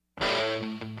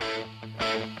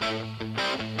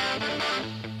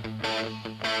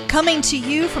Coming to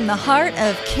you from the heart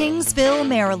of Kingsville,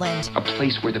 Maryland. A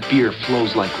place where the beer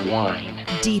flows like wine.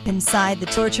 Deep inside the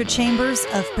torture chambers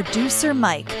of producer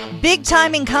Mike. Big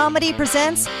Timing Comedy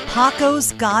presents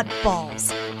Paco's Got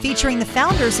Balls. Featuring the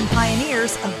founders and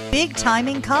pioneers of Big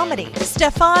Timing Comedy,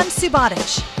 Stefan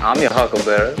Subotic. I'm your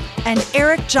huckleberry. And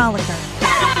Eric Jolliker.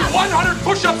 100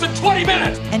 push-ups in 20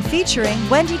 minutes! And featuring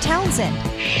Wendy Townsend.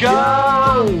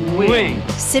 Showing.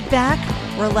 Sit back,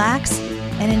 relax,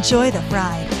 and enjoy the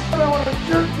ride. I want to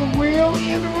jerk the wheel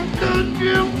into a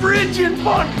goddamn bridge and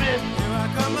punch it. Here I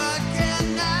come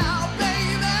again now,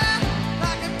 baby,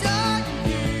 like a dog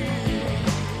in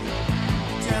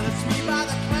Tell it's me by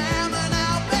the clamor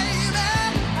now, baby,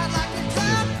 I'd like to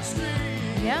turn the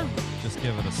street. Yeah. Just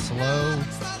give it a slow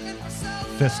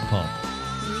fist pump.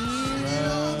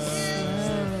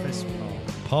 Fist bump.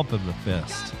 Pumping the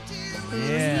fist.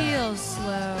 Yeah. Real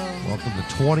slow. Welcome to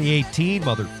 2018,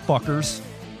 motherfuckers.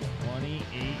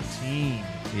 2018.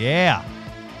 Yeah.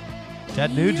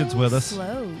 Ted Nugent's with us.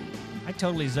 Slow. I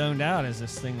totally zoned out as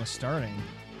this thing was starting.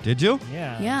 Did you?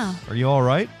 Yeah. Yeah. Are you all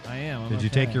right? I am. I'm Did you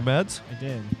okay. take your meds? I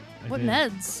did. What did.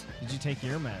 meds? Did you take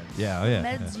your meds? Yeah, oh yeah.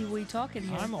 Meds you we talking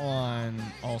here? I'm on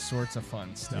all sorts of fun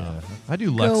Yeah. stuff. I do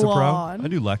Go Lexapro. on. I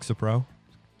do Lexapro.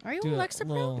 Are you Do on a Lexapro?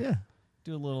 little- Yeah.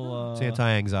 Do a little. It's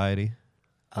anti-anxiety.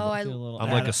 Oh, I. do a little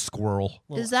I'm like a squirrel.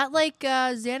 Is that like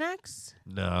Xanax?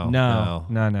 No.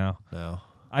 No.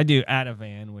 I do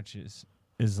Ativan, which is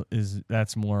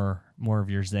that's more of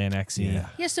your Xanax-y. Yeah.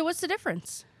 Yeah. So what's the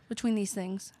difference between these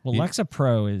things? Well,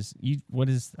 Lexapro is what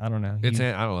is I don't know. It's You-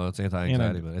 I don't know. It's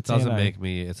anti-anxiety, but it it's doesn't anti- make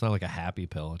me. It's not like a happy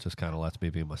pill. It just kind of lets me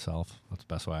be myself. That's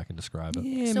the best way I can describe it.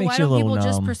 yeah, it So makes why you a don't little people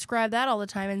just numb. prescribe that all the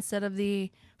time instead of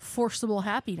the forcible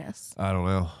happiness? I don't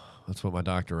know. That's what my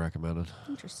doctor recommended.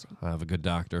 Interesting. I have a good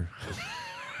doctor,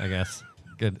 I guess.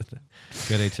 Good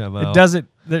HMO. It doesn't.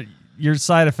 Your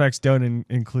side effects don't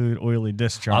include oily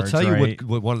discharge. I'll tell you right?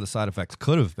 what one of the side effects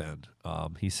could have been.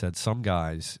 He said some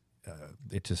guys,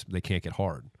 they can't get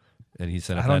hard, and he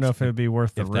said I don't know if it would be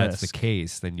worth the if risk. that's the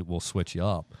case, then we'll switch you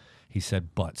up. He said,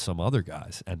 but some other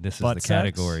guys, and this is Butt the sex?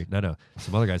 category. No,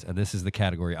 some other guys, and this is the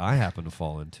category I happen to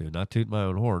fall into. Not toot my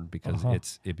own horn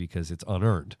because because it's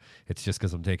unearned. It's just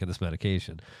because I'm taking this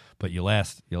medication. But you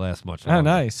last much longer. Oh,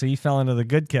 nice. So you fell into the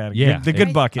good category. Yeah. The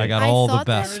good bucket. I got I all the thought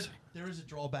that- best. There is a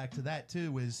drawback to that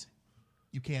too. Is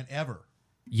you can't ever.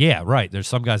 Yeah, right. There's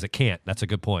some guys that can't. That's a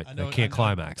good point. I know- They can't I know-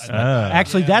 climax. I know.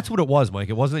 Actually, Yeah. that's what it was, Mike.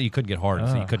 It wasn't that you couldn't get hard.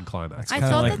 It's that you couldn't climax. I kinda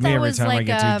thought like that me that every was time I like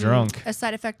get too drunk. a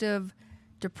side effect of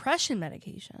depression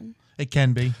medication. It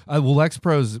can be. Well,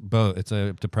 Lexapro's both. It's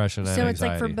a depression and So it's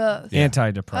like for anxiety. both. Yeah.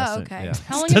 Antidepressant. Oh, okay. Yeah.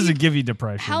 How long It have doesn't you, give you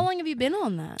depression. how long have you been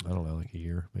on that? I don't know, like a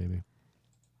year maybe.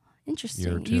 Interesting.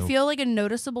 Year or Do you two. feel like a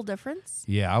noticeable difference?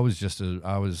 Yeah, I was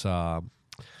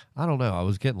I don't know. I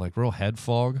was getting like real head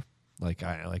fog.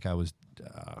 I was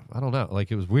I don't know.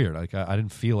 Like it was weird. Like I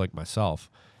didn't feel like myself.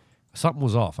 Something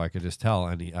was off. I could just tell.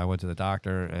 And I went to the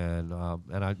doctor and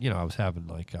I was having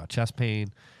like chest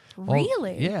pain.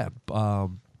 Really? Yeah.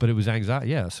 But it was anxiety.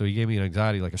 Yeah. So he gave me an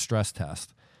anxiety, like a stress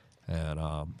test, and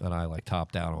I like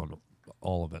topped out on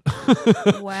all of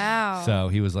it. Wow. So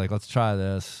he was like, "Let's try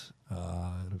this.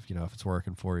 And if it's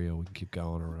working for you, we can keep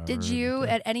going or whatever." Did you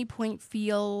at any point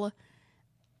feel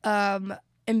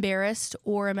embarrassed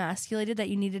or emasculated that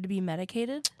you needed to be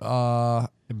medicated?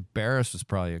 Embarrassed is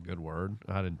probably a good word.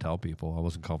 I didn't tell people. I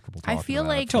wasn't comfortable I talking feel about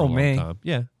like- it for a Told long me. time.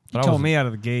 Yeah. You But I told wasn't- me out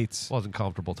of the gates. wasn't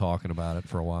comfortable talking about it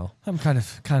for a while. I'm kind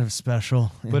of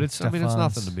special. But in it's Stefan's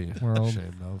nothing to be world.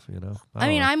 ashamed of, I mean,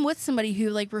 don't know. I'm with somebody who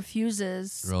like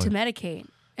refuses Really? to medicate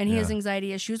and he has Yeah.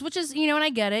 anxiety issues, which is, and I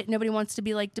get it. Nobody wants to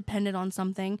be like dependent on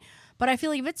something. But I feel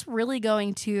like if it's really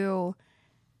going to,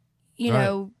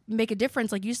 make a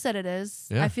difference, like you said it is,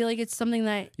 Yeah. I feel like it's something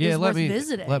that Yeah, is worth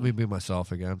visiting. let me be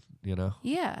myself again,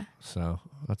 Yeah. So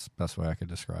that's the best way I could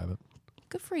describe it.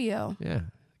 Good for you. Yeah.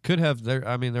 Could have there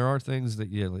are things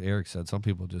that like Eric said, some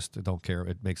people just don't care.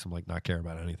 It makes them like not care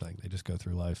about anything. They just go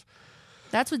through life.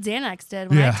 That's what Xanax did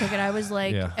when I Yeah. took it. I was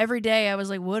like, Yeah. every day I was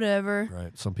like, whatever.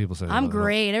 Right. Some people say I'm "Oh,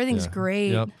 great. Everything's yeah.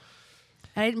 great. Yep.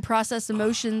 I didn't process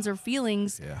emotions or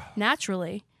feelings Yeah.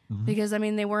 naturally because, I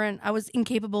was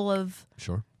incapable of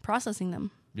Sure. processing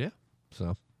them. Yeah.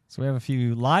 So So we have a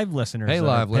few live listeners Hey, that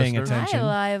live are paying listeners. attention.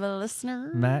 Hi, live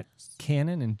listener. Matt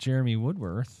Cannon and Jeremy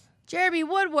Woodworth. Jeremy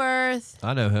Woodworth.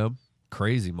 I know him.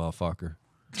 Crazy motherfucker.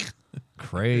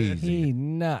 Crazy. He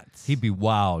nuts. He'd be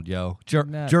wild, yo.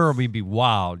 Nuts. Jeremy be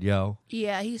wild, yo.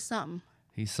 Yeah, he's something.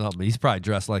 He's something. He's probably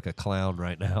dressed like a clown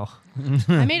right now.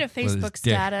 I made a his Facebook dick-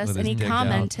 status with and he his dick out.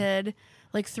 commented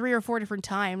like 3 or 4 different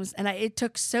times, and it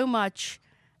took so much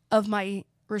of my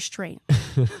restraint.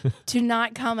 to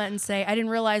not comment and say, I didn't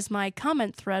realize my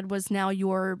comment thread was now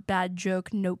your bad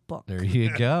joke notebook. There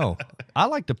you go. I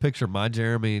like to picture my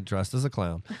Jeremy dressed as a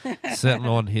clown, sitting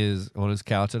on his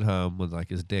couch at home with like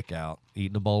his dick out,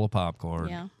 eating a bowl of popcorn,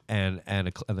 Yeah. and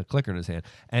a clicker in his hand,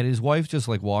 and his wife just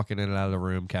like walking in and out of the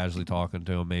room, casually talking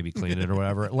to him, maybe cleaning it or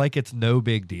whatever. Like it's no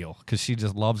big deal because she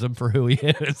just loves him for who he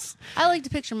is. I like to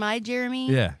picture my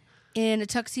Jeremy Yeah, in a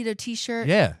tuxedo t-shirt.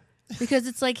 yeah. Because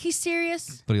it's like he's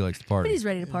serious, But he likes to party. but he's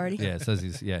ready to party. Yeah, it says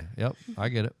he's Yep, I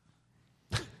get it.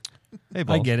 Hey, I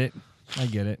Balls. get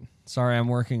it. Sorry, I'm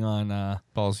working on.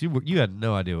 Balls, you had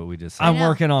no idea what we just said. I'm know.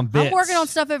 working on bits. I'm working on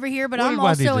stuff over here, but What I'm did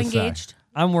Wendy also just say? engaged.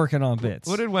 I'm working on bits.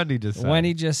 What did Wendy just say?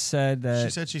 Wendy just said that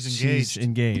She said she's engaged. She's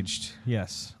engaged.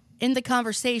 Yes. In the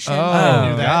conversation, Oh,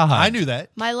 I knew that. God. I knew that.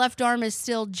 my left arm is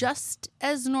still just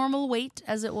as normal weight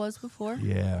as it was before.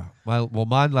 Yeah. My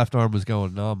left arm was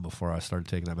going numb before I started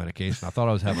taking that medication. I thought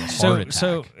I was having a heart So attack.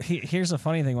 so here's the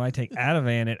funny thing: when I take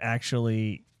Ativan, it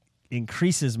actually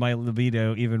increases my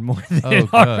libido even more than Oh,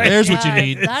 it good. already There's what you Yeah,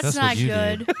 need. That's That's what not you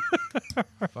good.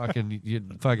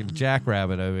 fucking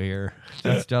jackrabbit over here.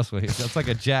 That's just what that's like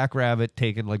a jackrabbit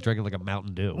drinking like a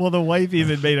Mountain Dew. Well, the wife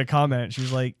even made a comment. She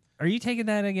was like, "Are you taking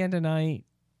that again tonight?"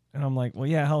 And I'm like, "Well,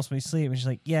 yeah, it helps me sleep." And she's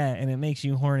like, "Yeah, and it makes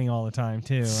you horny all the time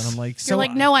too." And I'm like, "So You're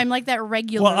like, no, I'm like that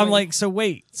regularly. Well, I'm like, "So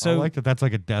wait, I so like that. That's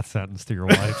like a death sentence to your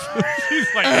wife. She's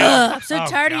like, I'm Oh, so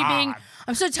tired of you being.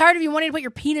 I'm so tired of you wanting to put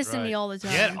your penis in me all the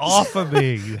time. get off of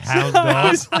me, you hound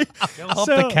dog. Get off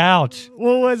so- the couch.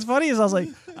 Well, what's funny is I was like,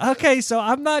 okay, so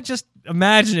I'm not just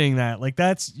imagining that. Like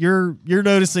that's you're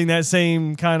noticing that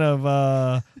same kind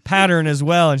of pattern as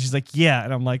well. And she's like, yeah.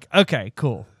 And I'm like, okay,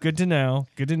 cool. Good to know.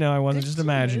 I wasn't just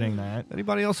imagining that.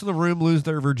 Anybody else in the room lose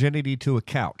their virginity to a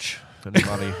couch?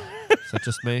 Anybody? Is that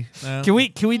just me? Can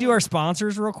we do our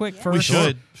sponsors real quick first? We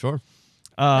should. Sure.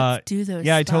 Let's do those.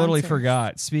 Yeah, I totally sponsors.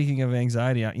 forgot. Speaking of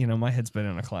anxiety, my head's been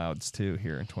in the clouds too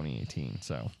here in 2018.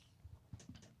 So,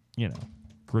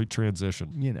 Great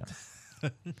transition.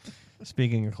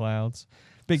 Speaking of clouds,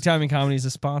 Big Time in Comedy is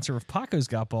a sponsor of Paco's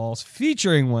Got Balls,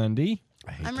 featuring Wendy,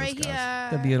 I hate I'm those right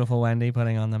guys. the here. beautiful Wendy,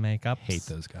 putting on the makeup. Hate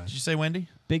those guys. Did you say Wendy?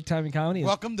 Big Time in Comedy. Is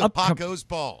Welcome to upcom- Paco's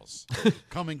Balls,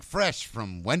 coming fresh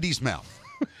from Wendy's mouth.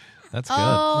 That's good.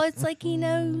 Oh, it's like he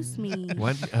knows me.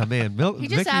 Man, He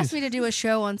just asked me to do a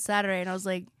show on Saturday, and I was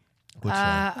like, Which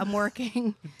show? I'm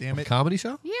working. Damn it. Comedy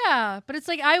show? Yeah, but it's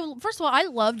like first of all, I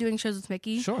love doing shows with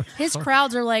Mickey. Sure, His sure.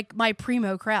 crowds are like my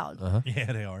primo crowd.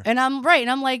 Yeah, they are. And I'm right, and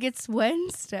I'm like, it's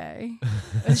Wednesday.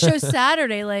 The show's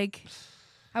Saturday. Like,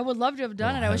 I would love to have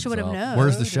done it. I wish I would have known.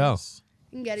 Where's the show?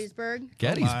 In Gettysburg.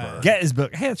 Gettysburg.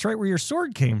 Gettysburg. Hey, that's right where your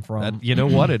sword came from. That- you know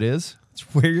what it is? It's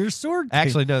where your sword came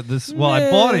Actually, no. Well, Yeah,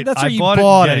 I bought it. that's I where you bought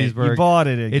bought it in it. You Gettysburg. bought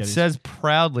it in It says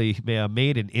proudly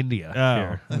made in India. Oh,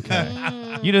 here.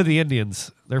 okay. You know the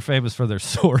Indians? They're famous for their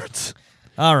swords.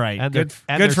 All right. And Good, their-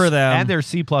 and good their- for them. And their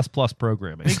C++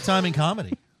 programming. Big time in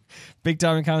comedy. Big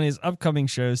Time in Comedy's upcoming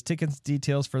shows. Tickets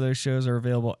details for those shows are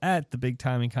available at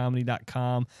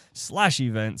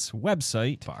thebigtimeincomedy.com/events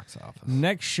website. Box office.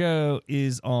 Next show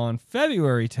is on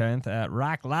February 10th at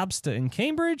Rock Lobster in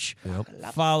Cambridge,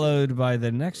 followed by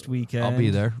the next weekend. I'll be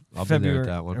there. I'll be there at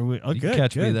that one. Oh, You good, can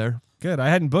catch me good. there. Good. I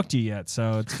hadn't booked you yet,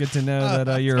 so it's good to know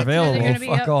that you're It's good to know available. they're gonna be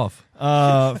Fuck off.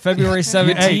 February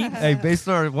 17th. Hey, based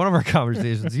on one of our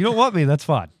conversations, you don't want me, that's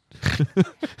fine.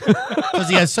 Because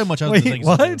he has so much other Wait, things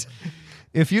what? to do.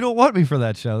 If you don't want me for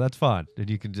that show, that's fine. And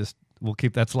you can we'll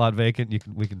keep that slot vacant.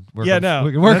 We can work Yeah, on, no.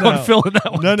 we can work No, on no. filling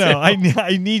that one. No, too.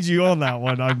 I need you on that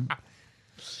one.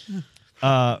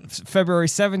 February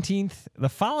 17th, the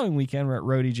following weekend, we're at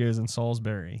Roadie Joe's in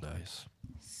Salisbury. Nice.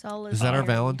 Solid. Is that our fire.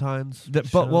 Valentine's? But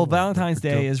show? Valentine's Or-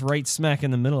 Day is right smack in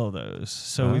the middle of those.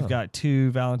 So Oh. we've got two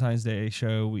Valentine's Day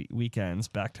show weekends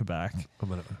back to back. I'm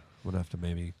gonna have to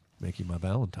maybe make you my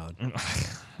Valentine.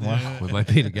 We might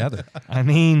be together. I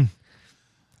mean,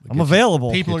 I'm Get you-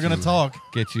 available. People are going to talk.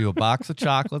 Get you a box of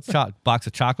chocolates, box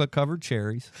of chocolate covered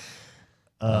cherries,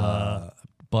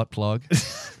 butt plug,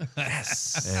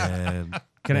 and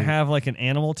Can it have like an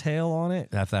animal tail on it?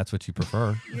 if that's what you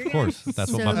prefer, You're of course. gonna-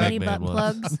 That's so what my many big man butt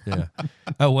was. plugs. Yeah.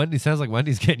 Oh, Wendy sounds like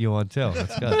Wendy's getting you on too.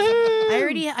 That's good.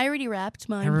 I already wrapped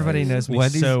mine. Everybody knows me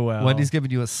Wendy's, so well. Wendy's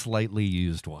giving you a slightly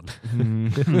used one.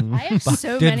 I have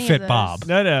so Didn't many fit of those. Bob.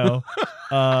 No.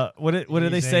 What do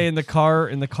they say in the car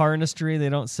industry? They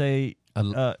don't say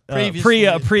Previously-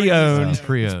 pre-owned. Pre-owned.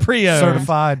 Pre-owned.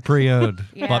 Certified pre-owned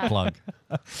Yeah. butt plug.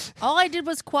 All I did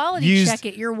was quality Used- check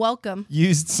it. You're welcome.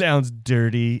 Used sounds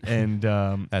dirty and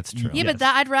That's true. Yeah, but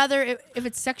that I'd rather if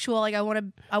it's sexual, like I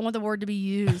want the word to be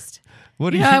used. What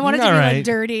do Yeah, I want it to be all like right.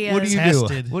 dirty. What do as- you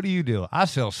Tested. do? What do you do? I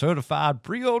sell certified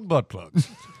pre-owned butt plugs.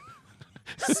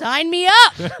 Sign me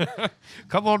up.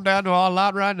 Come on down to our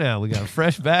lot right now. We got a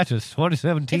fresh batch of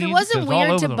 2017. If it wasn't just all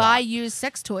weird over to the buy lot. used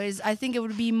sex toys, I think it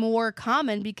would be more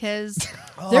common because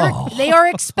they are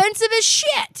expensive as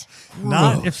shit.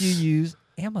 Not if you use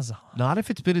Amazon. Not if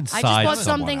it's been inside. I just bought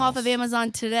someone something else. off of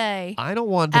Amazon today I don't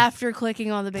want to. after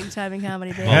clicking on the Big Time in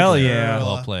Comedy page. Hell yeah.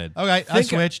 Well played. Okay, I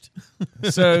switched.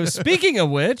 So speaking of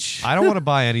which, I don't want to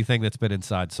buy anything that's been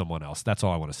inside someone else. That's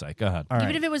all I want to say. Go ahead. all Even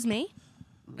right. if it was me.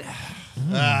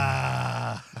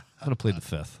 I'm going to plead the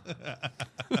fifth.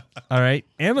 All right,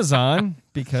 Amazon,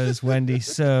 because Wendy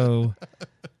so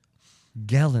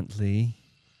gallantly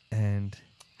and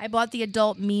I bought the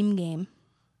adult meme game.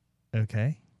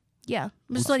 okay. Yeah. I'm just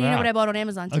What's letting you know that? what I bought on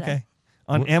Amazon today. Okay.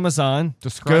 On What- Amazon,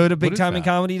 Describe- go to what is that?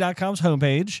 bigtimingcomedy.com's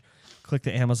homepage, click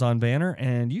the Amazon banner,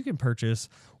 and you can purchase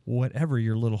whatever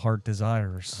your little heart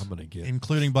desires. I'm going to get.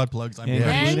 Including butt plugs. I'm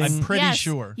Including- pretty yes,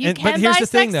 sure. You And- can but here's buy the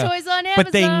thing, sex though. toys on Amazon.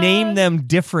 But they name them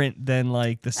different than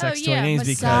like the sex toy yeah, names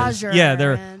because massager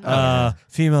they're and-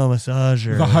 female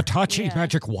massager. The Hitachi Yeah.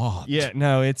 magic wand. Yeah,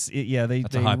 no, it's they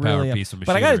That's a they high-powered really piece of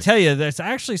But I got to machinery. tell you, there's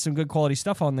actually some good quality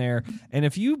stuff on there. And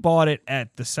if you bought it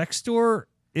at the sex store,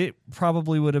 it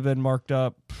probably would have been marked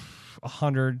up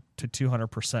 100 to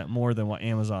 200% more than what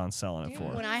Amazon's selling it for.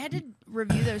 When I had to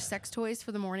review those sex toys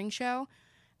for the morning show,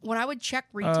 when I would check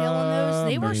retail on those,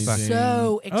 they were Amazing.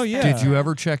 so expensive. Oh, yeah. Did you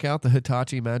ever check out the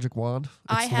Hitachi magic wand? It's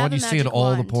I the have one a you see in magic all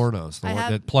wand. the pornos. The I one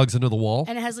have- that plugs into the wall.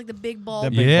 And it has like the big ball. The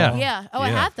big Yeah. ball. Yeah. Oh, I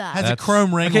Yeah. have that. Has a That's-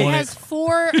 chrome ring Okay. It on has it.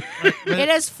 four. It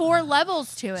has 4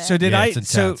 levels to it. So did Yeah, I? it's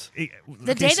So intense.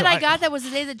 the day that I got that was the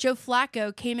day that Joe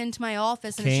Flacco came into my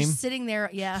office and it's Came? just sitting there.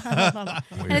 Yeah,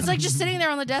 and it's like just sitting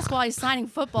there on the desk while he's signing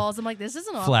footballs. I'm like, this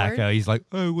isn't awkward. Flacco. He's like,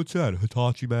 hey, what's that?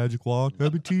 Hitachi magic wand?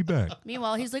 Have a tea bag.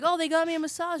 Meanwhile, he's like, oh, they got me a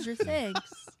massager. Thanks.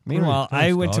 Meanwhile, Thanks,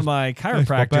 I went to guys. my Thanks,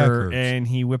 my back chiropractor hurts. and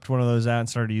he whipped one of those out and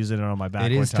started using it on my back.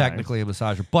 It one is time. technically a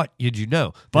massager, but did you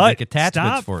know they But make attachments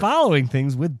stop for it? following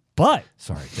things with butt.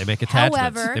 Sorry, they make attachments.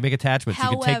 However- They make attachments. You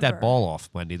can take however- that ball off,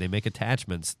 Wendy. They make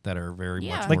attachments that are very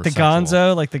Yeah. much Like more the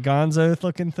sexual. Gonzo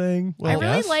looking thing. I really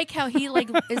yes. like how he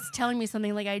is telling me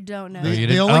something like I don't know. Oh, you The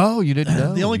didn't, only- you didn't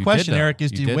know. The only You question, did know. Eric,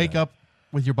 is do you did wake know. up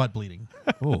with your butt bleeding?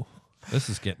 Oh, this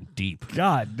is getting deep.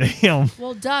 God damn.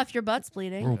 Well, duh, if your butt's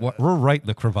bleeding. We're right in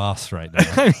the crevasse right now.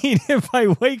 I mean, if I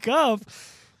wake up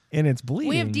and it's bleeding.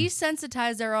 We have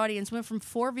desensitized our audience. Went from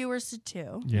 4 viewers to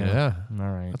 2. Yeah. All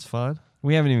right. That's fine.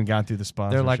 We haven't even gone through the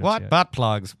sponsors. They're like, what? Yet. Butt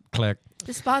plugs. Click.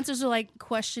 The sponsors are like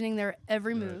questioning their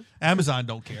every move. Amazon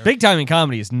don't care. Big Time in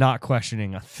Comedy is not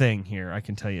questioning a thing here. I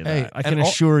can tell you that. I can and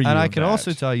assure you. And I of can that.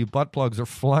 also tell you butt plugs are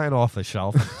flying off the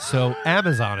shelf. So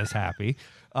Amazon is happy.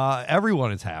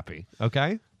 Everyone is happy.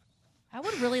 Okay? I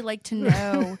would really like to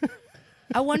know.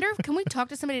 I wonder if can we talk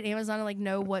to somebody at Amazon and like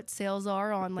know what sales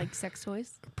are on like sex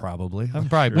toys? Probably. I'm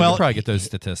probably, Well, we'll probably get those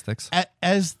statistics.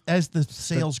 As the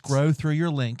sales grow through your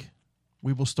link,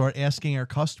 we will start asking our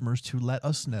customers to let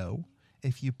us know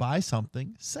if you buy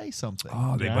something, say something.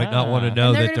 Oh, they might not want to know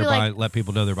And they're that gonna they're be like, buying. Let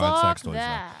people know they're buying Fuck sex toys.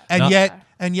 that. and not-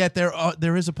 yet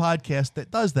there is a podcast that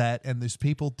does that, and there's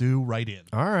people do write in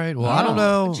All right. Well, I don't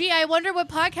know. Gee, I wonder what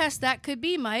podcast that could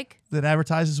be, Mike. that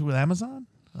advertises with Amazon.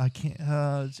 I can't.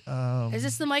 Is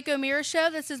this the Mike O'Meara show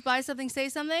that says buy something, say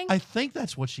something? I think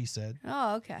that's what she said.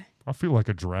 Oh, okay. I feel like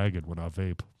a dragon when I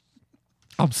vape.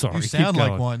 I'm sorry. You Keep sound like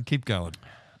going. one. Keep going.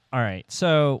 All right.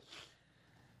 So,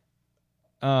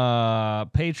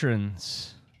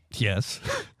 patrons. Yes.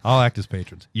 I'll act as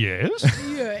patrons. Yes.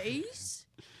 Yes.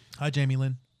 Hi, Jamie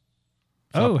Lynn.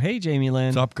 Oh, hey, Jamie Lynn.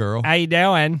 What's up, girl? How you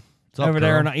doing? What's up, Over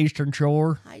there girl? on the Eastern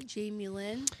Shore. Hi, Jamie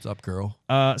Lynn. What's up, girl?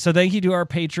 So thank you to our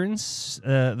patrons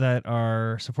that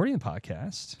are supporting the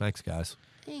podcast. Thanks, guys.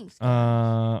 Thanks.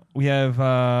 We have,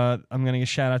 I'm going to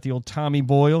shout out the old Tommy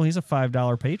Boyle. He's a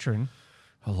 $5 patron.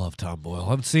 I love Tom Boyle.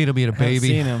 Haven't seen him eat a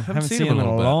baby. Haven't seen him in a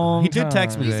little bit. long He did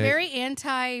text time. me. He's today. very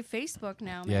anti-Facebook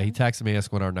now, man. Yeah, he texted me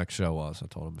asking when our next show was. I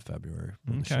told him in February.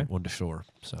 Okay. When to shore.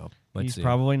 So let's He's see.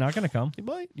 probably not going to come. You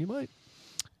might. You might.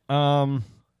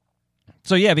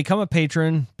 So yeah, become a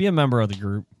patron. Be a member of the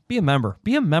group. Be a member.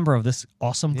 Be a member of this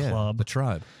awesome Yeah, club. the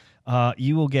tribe.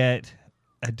 You will get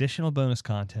additional bonus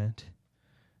content,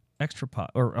 extra I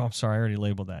already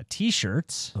labeled that.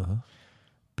 T-shirts,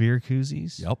 beer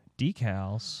koozies, Yep.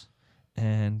 decals,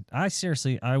 and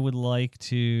I would like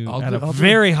to, I'll at do- a I'll do-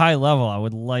 very high level, I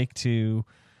would like to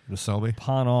To sell me?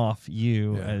 pawn off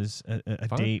you Yeah. as a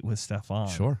Fine. date with Stefan.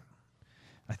 Sure.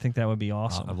 I think that would be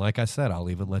awesome. And like I said, I'll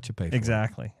even let you pay for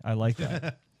Exactly. I like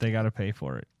that. They got to pay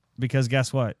for it because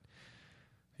guess what? it.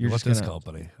 You're What just this gonna,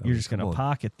 company? I You're mean, just going come to on.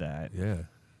 pocket that. Yeah.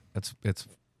 It's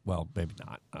well, maybe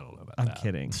not. I don't know about I'm that.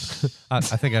 kidding. I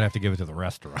think I'd have to give it to the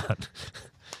restaurant.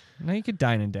 No, you could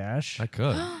dine and dash. I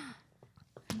could.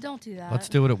 Don't do that. Let's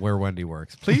do it at where Wendy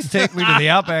works. Please take me to the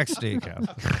Outback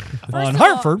Steakhouse. First On of all,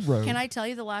 Hartford Road. Can I tell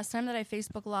you the last time that I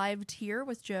Facebook Lived here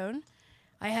with Joan?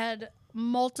 I had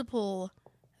multiple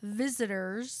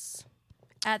visitors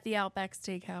at the Outback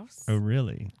Steakhouse. Oh,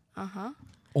 really? Uh-huh.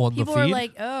 On People the were feed?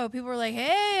 like, people were like,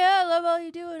 hey, I love all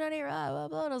you doing on here, blah, blah,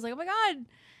 blah. And I was like, oh my God,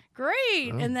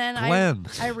 great. And then Glenn.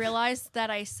 I realized that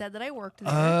I said that I worked there.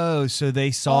 Oh, so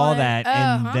they saw On- that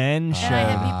and then showed. And I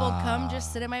had people come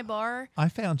just sit at my bar, I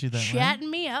found you that way.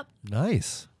 chatting me up.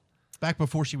 Nice. Back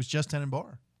before she was just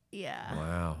Tenant-Bar. Yeah.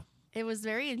 Wow. It was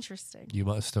very interesting. You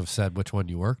must have said which one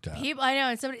you worked at. People, I know,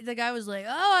 and the guy was like,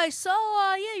 "Oh, I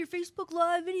saw, your Facebook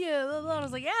Live video." Blah, blah. I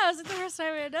was like, "Yeah, it was the first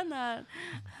time I had done that."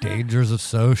 Dangers of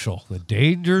social. The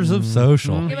dangers of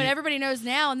social. Yeah, but everybody knows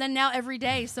now, and then now every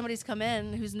day somebody's come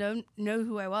in who's know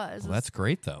who I was. Well, that's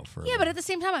great though. Yeah, but at the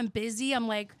same time, I'm busy. I'm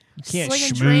like can't slinging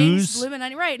schmooze. drinks, blooming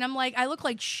honey, right? And I'm like, I look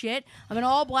like shit. I'm in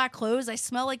all black clothes. I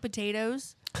smell like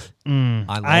potatoes.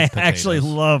 I actually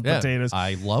love Yeah, potatoes.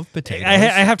 I love potatoes. I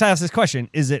have to ask this question: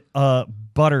 is it a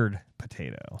buttered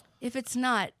potato? If it's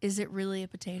not, is it really a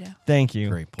potato? Thank you.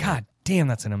 Great point. God damn,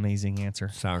 that's an amazing answer.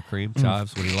 Sour cream,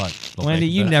 chives. What do you like? Little Wendy,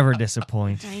 bacon you bits? never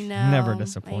disappoint. I know. Never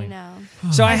disappoint. I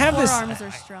know. So I My have this. forearms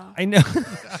are strong.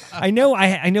 I know.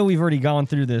 I know we've already gone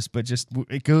through this, but just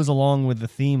it goes along with the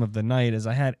theme of the night. Is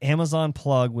I had Amazon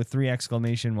plug with 3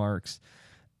 exclamation marks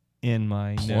in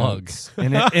my notes,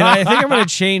 and I think I'm going to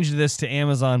change this to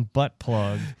Amazon butt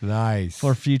plug. Nice.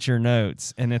 For future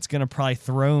notes, and it's going to probably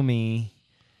throw me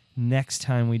next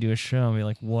time we do a show and be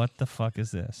like, "What the fuck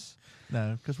is this?"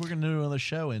 No, because we're going to do another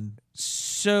show in.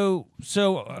 So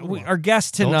our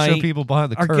guest Don't tonight. show people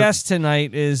behind the our curtain. guest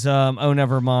tonight is oh,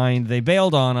 never mind. They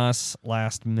bailed on us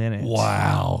last minute.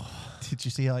 Wow. Did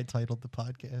you see how I titled the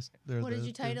podcast? What did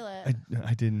you title it?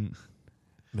 I didn't.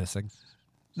 Missing.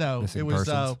 No, Missing it was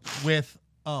persons. with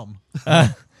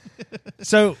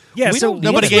So yeah, We so don't-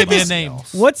 Nobody what's gave with me a this- name.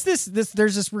 What's this?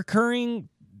 There's this recurring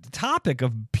topic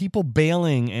of people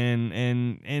bailing,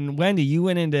 and Wendy, you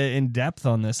went into in depth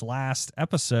on this last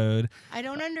episode. I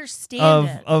don't understand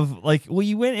it. Of like, well,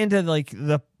 you went into like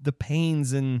the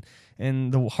pains and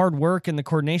the hard work and the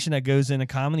coordination that goes into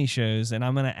comedy shows, and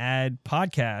I'm going to add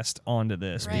podcast onto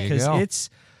this Right. because There you go. it's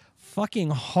fucking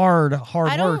hard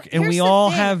I don't- work, and here's we the all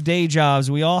thing. have day jobs,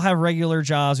 we all have regular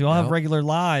jobs, we all have Yep. regular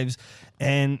lives,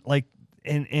 and like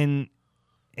and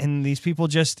these people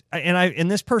just and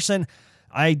this person,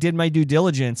 I did my due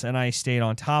diligence and I stayed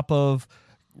on top of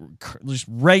just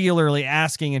regularly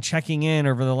asking and checking in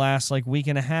over the last like week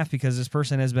and a half because this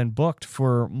person has been booked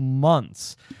for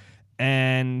months.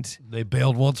 And They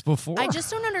bailed once before. I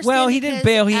just don't understand. well, he didn't because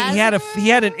bail. He as had he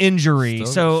had an injury, Still-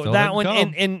 so still that didn't one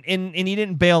come. and he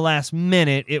didn't bail last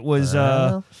minute. It was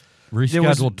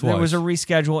rescheduled twice. There was a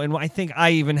reschedule, and I think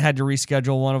I even had to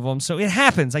reschedule one of them. So it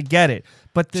happens. I get it,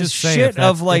 but this Just saying, shit if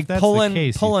that's- of like if that's the pulling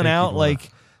case, you pulling think out people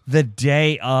like the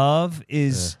day of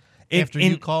is After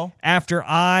you call? after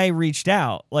I reached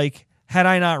out. Like had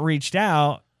I not reached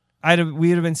out, we would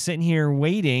have been sitting here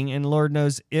waiting, and Lord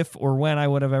knows if or when I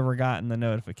would have ever gotten the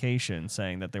notification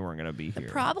saying that they weren't going to be here.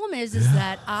 The problem is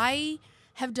that I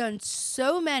have done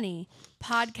so many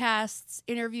podcasts,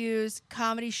 interviews,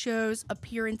 comedy shows,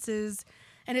 appearances,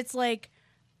 and it's like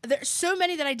there's so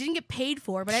many that I didn't get paid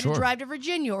for, but I had Sure. to drive to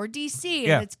Virginia or DC,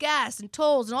 Yeah. and it's gas and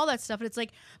tolls and all that stuff. And it's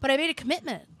like, but I made a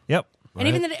commitment. Yep. And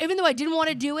even though I didn't want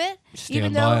to do it, Stand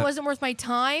even by though it. it wasn't worth my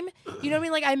time, you know what I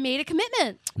mean? Like I made a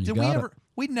commitment. You Did we got it.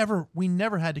 ever? We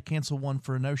never had to cancel one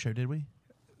for a no show, did we?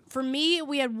 For me,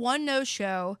 we had one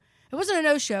no-show. It wasn't a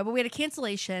no-show, but we had a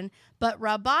cancellation. But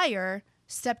Rob Byer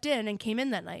stepped in and came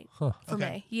in that night for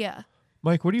me. Yeah.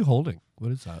 Mike, what are you holding?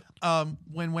 What is that?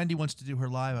 When Wendy wants to do her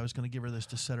live, I was going to give her this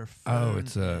to set her phone. Oh,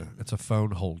 it's a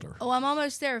phone holder. Oh, I'm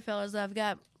almost there, fellas. I've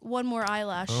got one more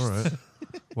eyelash. All right.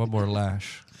 One more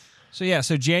lash. So yeah,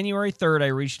 so January 3rd, I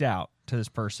reached out to this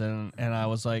person and I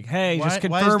was like, "Hey, just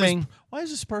Why confirming." Why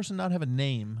does this person not have a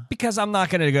name? Because I'm not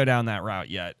going to go down that route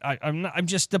yet. I'm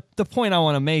just the point I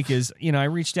want to make is, I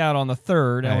reached out on the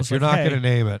 3rd. And I Hey, was if you're like, not hey. going to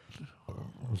name it,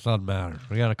 it doesn't matter.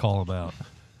 We got to call them out.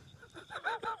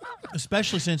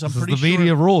 Especially since I'm This is pretty the sure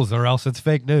media rules, or else it's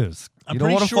fake news. I'm You don't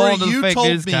pretty want to sure fall into you the fake told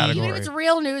news me- category. Even if it's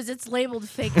real news, it's labeled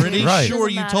fake pretty news. Right. sure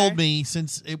Doesn't you matter. told me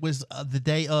since it was the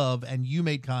day of and you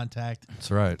made contact. That's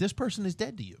right. This person is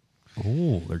dead to you.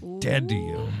 Oh, they're dead to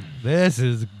you. This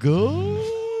is good.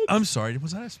 I'm sorry.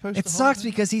 Was I supposed It to? sucks hold that?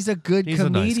 because he's a good He's a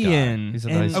nice guy. comedian. He's a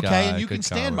and, nice guy. Okay, and you good can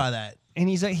stand comic. by that. and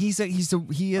he is Are you he's gonna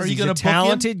a book him?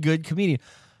 talented, good comedian.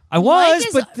 I was,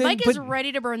 Mike is but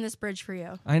ready to burn this bridge for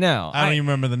you. I know. I don't even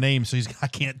remember the name, so I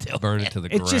can't tell. Burn it to the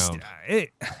It ground. just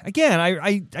again.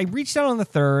 I reached out on the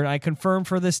 3rd. I confirmed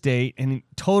for this date, and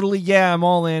totally, yeah, I'm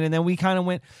all in. And then we kind of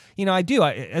went. You know, I do.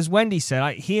 As Wendy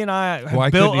said, he and I have Why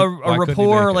built couldn't he a make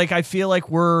rapport. it? Like I feel like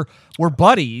we're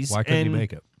buddies. Why couldn't and you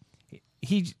make it?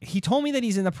 He told me that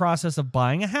he's in the process of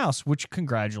buying a house, which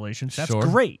congratulations, that's Sure.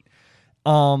 great.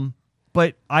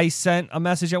 But I sent a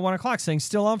message at 1 o'clock saying,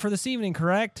 still on for this evening,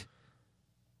 correct?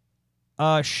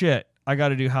 Shit, I got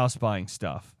to do house buying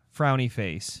stuff. Frowny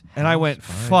face. And I went,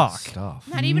 fuck. Stuff.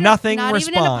 Not even Nothing not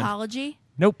even respond. an apology.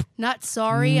 Nope. Not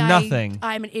sorry. Nothing.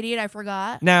 I'm an idiot. I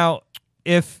forgot. Now,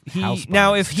 if House he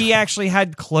buying actually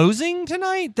had closing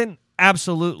tonight, then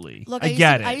absolutely. Look, I used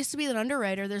get to, it. I used to be an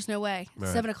underwriter. There's no way.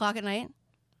 Right. 7 o'clock at night.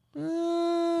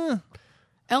 Uh,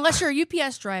 Unless you're a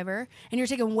UPS driver and you're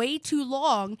taking way too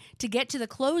long to get to the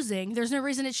closing, there's no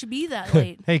reason it should be that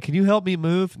late. Hey, can you help me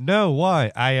move? No,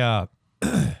 why?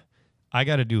 I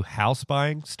got to do house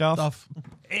buying stuff.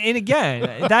 and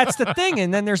again, that's the thing.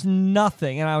 And then there's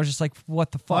nothing. And I was just like,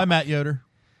 what the fuck? I'm Matt Yoder.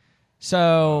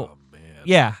 So,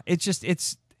 yeah,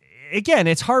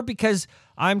 it's hard because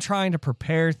I'm trying to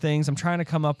prepare things. I'm trying to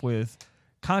come up with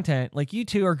content. Like, you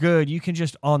two are good. You can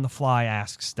just on the fly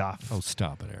ask stuff. Oh,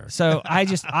 stop it, Eric. So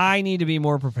I need to be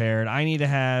more prepared. I need to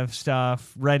have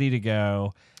stuff ready to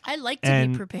go. I like to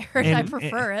be prepared. I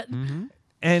prefer it.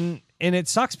 And it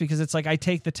sucks because it's like I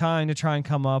take the time to try and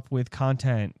come up with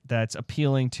content that's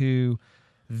appealing to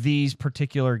these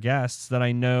particular guests that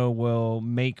I know will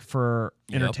make for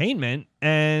entertainment,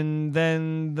 and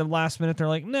then the last minute they're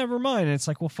like, never mind. And it's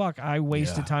like, well, fuck, I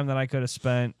wasted time that I could have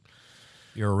spent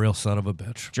You're a real son of a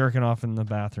bitch. jerking off in the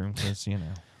bathroom because, you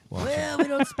know. Well, we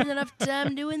don't spend enough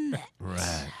time doing that.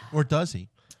 Right. Or does he?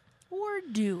 Or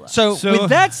do I? So So- with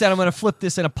that said, I'm going to flip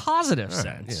this in a positive All right,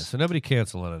 sense. yeah, so nobody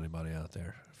canceling anybody out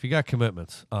there. If you got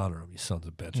commitments, honor them, you sons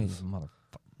of bitches. Motherfucker.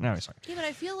 No, sorry. Yeah, but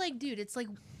I feel like, dude, it's like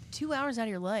 2 hours out of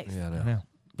your life. Yeah, I know. I know.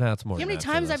 That's more. You know how many than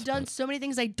that times for I've us, done but- so many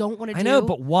things I don't want to do? I know,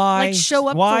 but why? Like show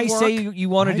up Why for say work? you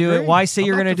want to I do it? agree. Why say I'm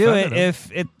you're not going to do it defending him.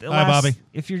 if it Bye, lasts, Bobby.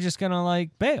 if you're just going to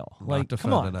like bail? I'm Like, not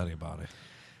come on. defending anybody.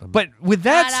 But with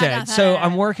that Da, da, said, da, so da.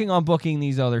 I'm working on booking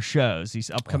these other shows, these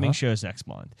upcoming shows next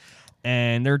month.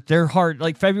 And they're hard.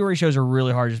 Like, February shows are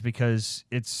really hard just because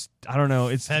it's, I don't know,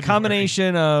 it's a February.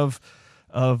 combination of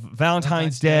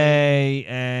Valentine's Day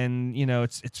and, you know,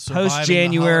 it's Surviving post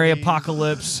January the holidays.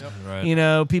 apocalypse. Right. You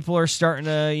know, people are starting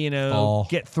to, you know, Fall.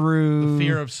 get through.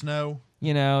 Fear of snow.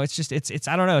 You know, it's just it's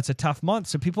I don't know, it's a tough month.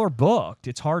 So people are booked.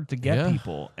 It's hard to get Yeah.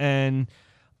 people. And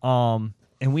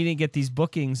we didn't get these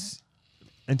bookings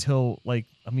until, like,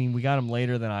 I mean, we got them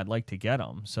later than I'd like to get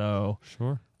them. So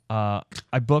Sure.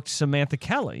 I booked Samantha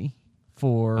Kelly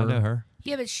for I know her.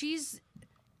 Yeah, but she's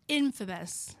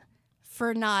infamous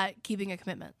for not keeping a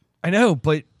commitment. I know,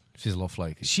 but She's a little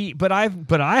flaky.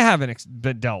 I haven't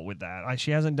been dealt with that.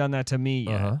 She hasn't done that to me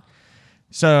yet. Uh-huh.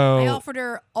 So I offered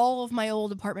her all of my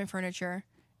old apartment furniture,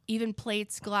 even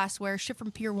plates, glassware, shit from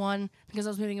Pier 1 because I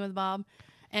was moving in with Bob,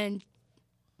 and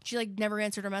she like never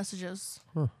answered her messages.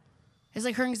 It's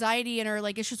like her anxiety and her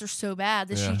like issues are so bad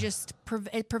that Yeah. she just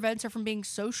it prevents her from being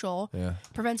social, Yeah.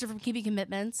 prevents her from keeping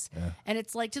commitments, Yeah. and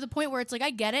it's like to the point where it's like I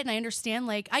get it and I understand,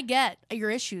 like I get your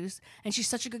issues, and she's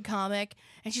such a good comic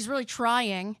and she's really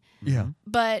trying, yeah.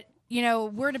 but you know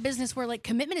we're in a business where like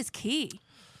commitment is key.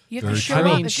 You have to Very show true.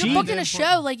 I up. mean, If she- you're booking a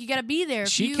show, like you got to be there. If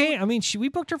She you- came. I mean, we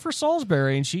booked her for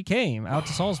Salisbury, and she came out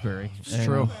to Salisbury. It's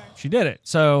true. She did it.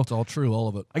 So It's all true, all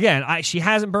of it. again, she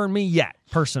hasn't burned me yet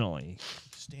personally,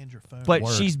 Stand your phone. but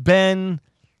Word. she's been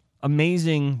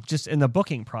amazing just in the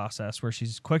booking process, where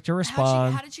she's quick to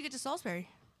respond. How did she get to Salisbury?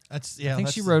 That's I think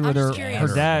she that's- rode I'm with just her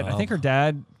curious. dad. I Wow. think her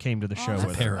dad came to the show that's,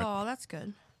 with her. parent. Oh, that's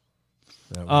good.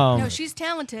 Yeah, No, she's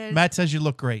talented. Matt says you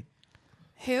look great.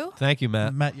 Who? Thank you,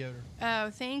 Matt. Matt Yoder.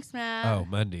 Oh, thanks, Matt. Oh,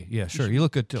 Mendy. Yeah, sure. You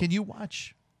look good too. Can you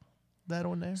watch that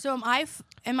on there? So am I?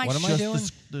 Am I? What am I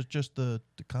just doing? just the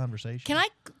conversation. Can I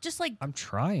just like? I'm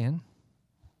trying.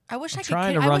 I wish I could.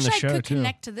 trying to I run wish the I show, could too.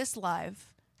 connect to this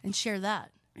live and share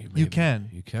that. You can.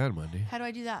 You can, Mendy. How do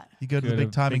I do that? You go to Go the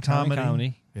Big Time in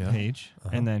Comedy Yeah. page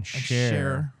and then and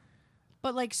share.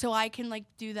 But like, so I can like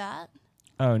do that.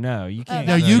 Oh no, you can't.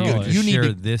 No, that's you cool. go. You need share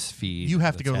to. this feed. you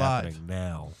have to that's go live. happening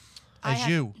now. I As have-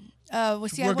 you. Well,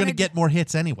 see, We're going to get more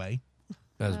hits anyway.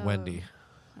 As Wendy,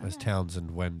 as Townsend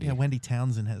Wendy. Yeah, Wendy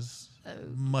Townsend has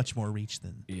much more reach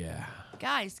than. Yeah.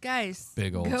 guys.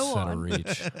 Big old go set on. of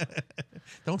reach.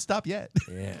 Don't stop yet.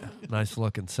 Yeah. Nice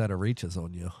looking set of reaches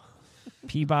on you.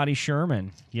 Peabody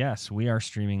Sherman. Yes, we are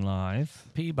streaming live.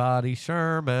 Peabody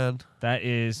Sherman. That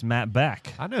is Matt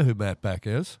Beck. I know who Matt Beck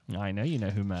is. I know you know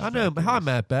who Matt. I know. Beck Hi, is.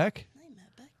 Matt Beck. Hi,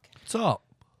 Matt Beck. What's up?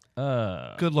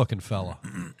 Good looking fella.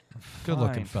 Good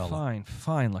looking fella.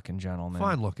 Fine looking gentleman.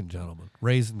 Fine looking gentleman.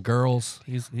 Raising girls.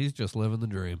 He's just living the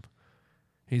dream.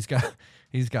 He's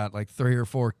got like 3 or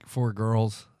 4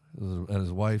 girls and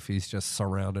his wife. He's just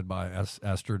surrounded by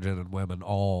estrogen and women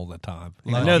all the time.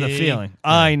 I know the feeling.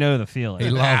 I know the feeling. He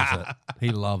loves it. He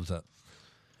loves it.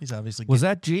 He's obviously. Was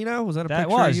that Gino? Was that a That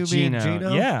picture was of you being Gino.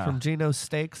 Gino? Yeah. From Gino's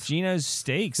Steaks? Gino's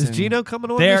Steaks. Is and Gino coming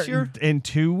on they're this year? in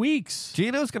 2 weeks.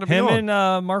 Gino's going to be Him on.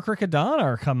 and Mark Riccadonna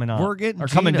are coming on. We're getting are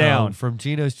coming Gino down. from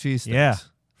Gino's Cheesesteaks. Yeah.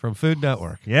 From Food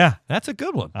Network. Yeah. That's a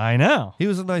good one. I know. He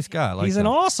was a nice guy. He's an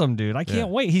awesome dude. I can't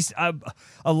wait. He's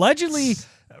allegedly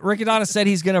Riccadonna said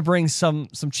he's going to bring some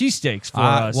cheesesteaks for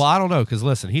us. Well, I don't know because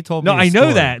listen, he told me. No, I know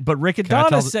story. that, but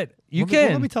Riccadonna said you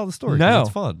can. Let me tell the story. No, 'cause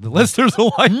it's fun. The listeners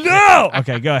will like. No.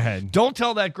 Okay, go ahead. Don't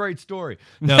tell that great story.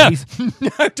 No,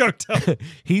 no, don't tell.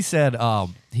 He said,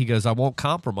 he goes, I won't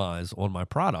compromise on my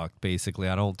product. Basically,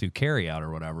 I don't do carry out or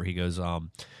whatever. He goes,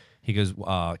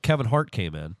 Kevin Hart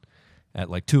came in at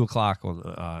like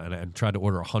 2:00 on and tried to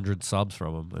order 100 subs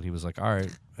from him, and he was like, all right.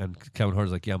 And Kevin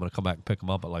Hart's like, yeah, I'm gonna come back and pick him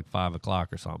up at like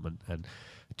 5:00 or something. And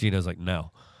Gino's like,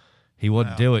 no. He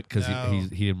wouldn't do it because he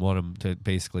didn't want him to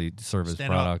basically serve his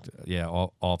product. Yeah,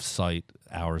 off site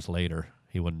hours later.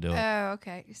 He wouldn't do it. Oh,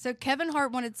 okay. So Kevin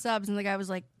Hart wanted subs, and the guy was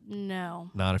like,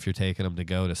 no. Not if you're taking him to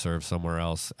go to serve somewhere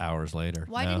else hours later.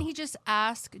 Why didn't he just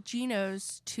ask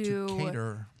Gino's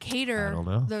to cater I don't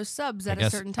know. those subs at a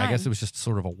certain time? I guess it was just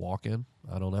sort of a walk-in.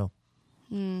 I don't know.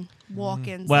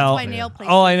 Walk-ins. Well, that's why nail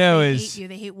places, all I know they is hate you.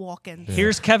 They hate walk-ins.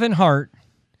 Here's Kevin Hart,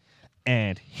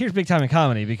 and here's Big Time in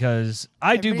Comedy because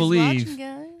I do Everybody's believe watching,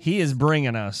 guys. he is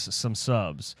bringing us some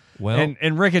subs. Well- and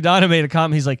Riccadonna made a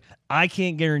comment. He's like, I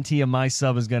can't guarantee you my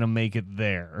sub is going to make it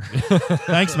there.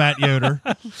 Thanks, Matt Yoder.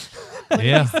 What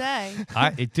did he say?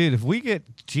 Dude, if we get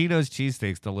Gino's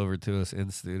cheesesteaks delivered to us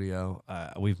in studio,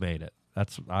 we've made it.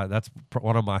 That's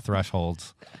one of my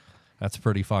thresholds. That's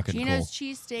pretty fucking Gino's cool.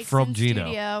 cheesesteaks From in Gino.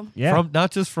 studio. Yeah. From not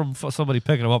just from somebody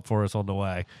picking them up for us on the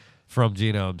way, from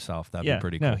Gino himself. That'd be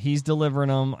pretty cool. No, he's delivering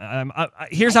them.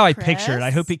 Here's how I picture it.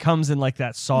 I Chris. hope he comes in like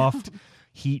that soft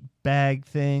heat bag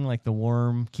thing, like the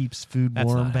worm keeps food That's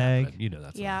warm not bag. happening. You know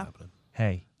that's Yeah. not happening.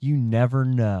 Hey, you never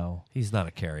know. He's not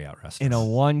a carry-out restaurant. In a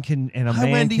one can in a Hi,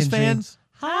 man Wendy's can drink- fans.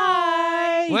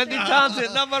 Hi. Wendy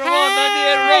Townsend, number one.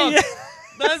 Hey.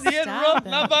 98 Stop it.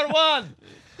 number one.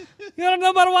 You're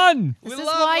number one. This We is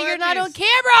love why you're not on Wendy's.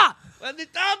 camera. Wendy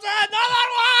Townsend, number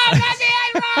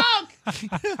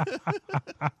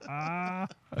one.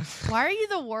 Why are you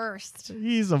the worst?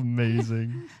 He's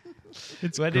amazing.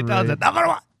 It's Wendy great. Townsend, number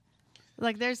one.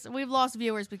 Like we've lost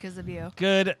viewers because of you.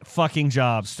 Good fucking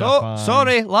job, So Stefan.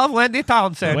 sorry, love Wendy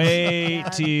Townsend. Way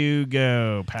to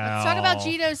go, pal. Let's talk about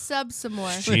Gino's subs some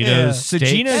more. Gino's So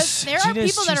steaks. Gino's- There are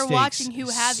Gino's people that are cheesesteaks. watching who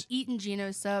have eaten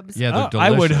Gino's subs. Yeah, they're I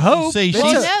would delicious. hope. Say That's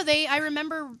she's- a- No, I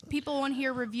remember people on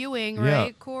here reviewing, Yeah.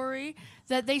 right, Corey,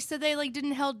 that they said they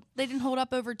didn't hold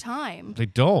up over time. They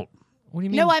don't. What do you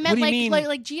mean? No, I What meant do you mean?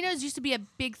 like Gino's used to be a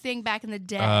big thing back in the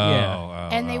day. Oh,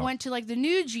 And they went to like the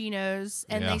new Gino's,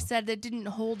 and Yeah. they said that didn't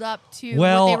hold up to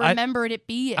Well, what they remembered it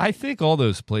being. I think all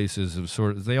those places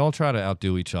have they all try to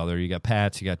outdo each other. You got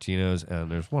Pat's, you got Gino's, and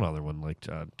there's one other one like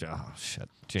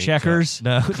Checkers?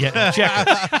 No, yeah,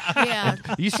 Checkers. yeah,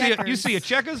 You Checkers. see a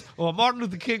Checkers or Martin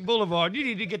Luther King Boulevard? You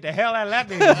need to get the hell out of that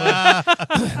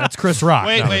neighborhood. That's Chris Rock.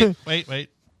 No. Wait.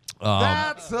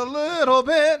 That's a little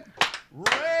bit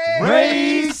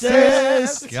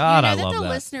Racist. God, you I know love that the that.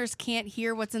 listeners can't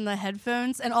hear what's in the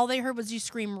headphones, and all they heard was you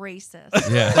scream racist.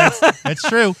 Yeah, That's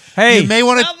true. Hey. you may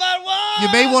want to number one.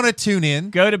 you may want to tune in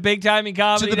Go to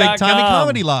bigtimingcomedy.com. to the Big Time in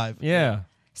Comedy Live. Yeah.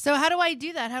 So how do I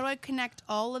do that? How do I connect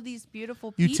all of these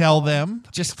beautiful people? You tell them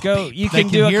Just go. You They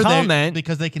can do hear a their- comment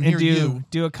because they can and hear do, you.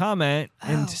 do a comment Oh.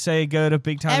 and say go to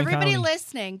Big Time in Everybody Comedy.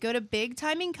 listening, go to Big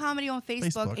Timing Comedy on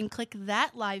Facebook and click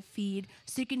that live feed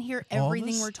so you can hear All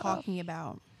everything the we're stuff. talking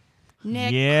about.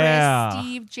 Nick, Yeah. Chris,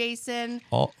 Steve, Jason,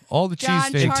 all the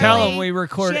John, cheesesteaks. Charlie, Tell 'em we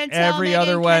record Chantel, every Megan,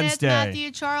 other Kenneth, Wednesday.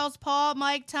 Matthew, Charles, Paul,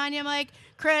 Mike, Tanya, Mike,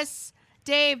 Chris,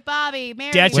 Dave, Bobby,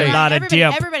 Mary, That's a John, lot of everybody,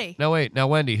 dip. everybody. Now wait,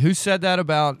 Wendy, who said that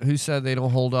about? Who said they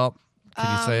don't hold up?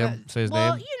 Can you say his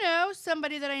well, name? you know,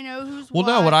 somebody that I know who's Well,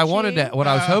 no. What I wanted watching. what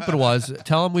I was hoping was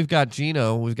tell him we've got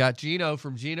Gino. We've got Gino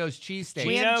from Gino's Cheesesteaks.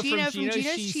 We have Gino Gino from from Gino's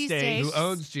Gino's Cheesesteaks. Cheesesteaks. Who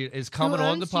owns Gino is coming Who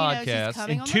on the owns Gino's. He's podcast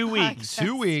coming in on 2 the weeks. podcast.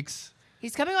 2 weeks.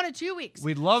 He's coming on in 2 weeks.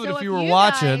 We'd love it So if you were you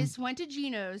watching. guys went to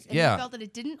Gino's and Yeah. you felt that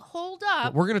it didn't hold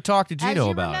up. We're going to talk to As Gino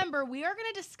you about remember, we are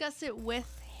going to discuss it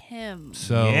with him.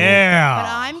 So But Yeah.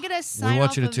 I'm gonna sign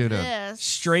want off you to of tune in. this.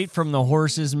 Straight from the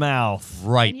horse's mouth.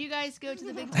 right. And you guys go to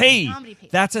the Big Time Hey, Comedy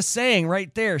page. that's a saying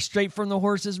right there. Straight from the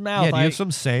horse's mouth. Yeah, do you have some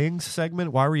sayings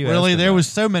segment? Why were you Really, asking there that? was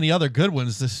so many other good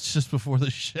ones. This is just before the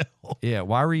show. Yeah,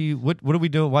 why were you? What are we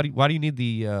doing? Why do you need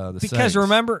the Because sayings?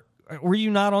 remember, were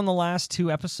you not on the last 2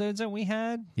 episodes that we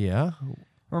had? Yeah.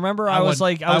 Remember, I I was wasn't-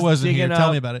 like, I was wasn't digging here. up.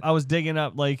 Tell me about it. I was digging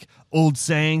up like old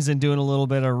sayings and doing a little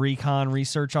bit of recon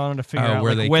research on them to figure Oh, out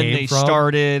where like, they when came they from?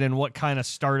 started and what kind of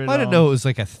started. I didn't them. know it was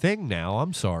like a thing now.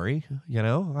 I'm sorry. You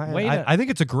know, I think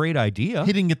it's a great idea.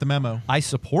 He didn't get the memo. I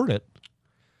support it.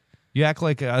 You act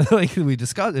like like we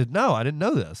discussed it. No, I didn't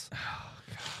know this.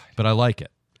 But I like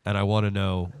it. And I want to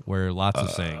know where lots of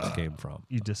sayings came from.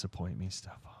 You disappoint me,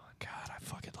 Stefan. God, I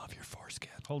fucking love your foreskin.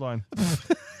 Hold on.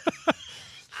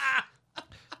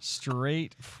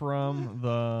 Straight from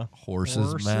the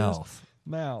Horse's mouth.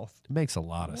 Mouth. It makes a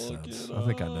lot of sense. I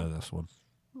think I know this one.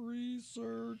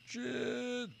 Research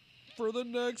it for the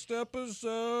next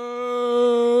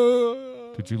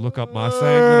episode. Did you look up my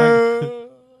saying?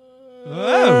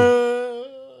 Oh.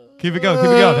 Keep it going. Keep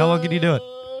it going. How long can you do it?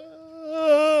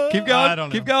 Keep going. I don't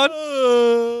know. Keep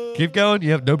going. Keep going.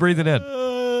 You have no breathing in.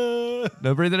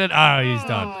 No breathing in. Oh, he's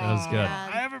done. That was good. God.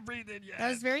 That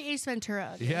was very Ace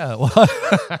Ventura. Yeah, well,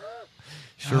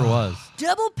 sure was.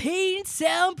 Double pane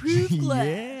soundproof glass.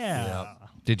 Yeah.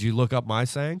 Did you look up my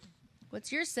saying?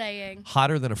 What's your saying?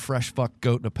 Hotter than a fresh fuck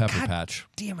goat in a pepper patch.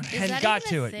 Damn it, I Is hadn't that got even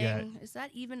to a it thing? yet. Is that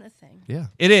even a thing? Yeah,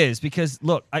 It is because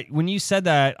look, when you said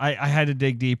that, I had to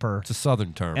dig deeper, it's a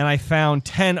southern term. and I found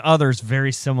 10 others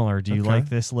very similar. Do you Okay. like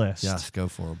this list? Yes, go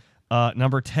for them.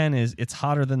 Number 10 is it's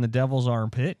hotter than the devil's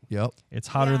armpit. Yep. It's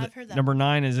hotter Yeah, than I've heard that. number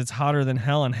 9 is it's hotter than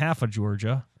hell in half of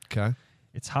Georgia. Okay.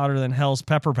 It's hotter than hell's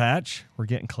pepper patch. We're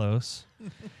getting close.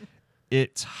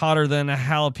 It's hotter than a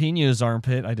jalapeno's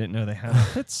armpit. I didn't know they had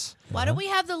armpits. Why don't we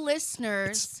have the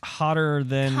listeners Hotter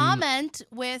than comment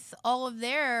with all of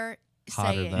their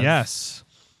Hotter sayings? than- Yes.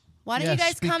 Why don't you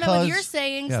Yes, guys comment with your because-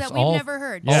 sayings Yes, that we've all- never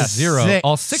heard? All Yes. 0.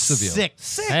 All 6 of you.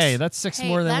 Six. Hey, that's 6 Hey,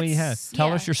 more than we had. that's- Tell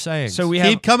yeah. us your sayings. So we Keep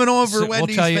have coming over, So we'll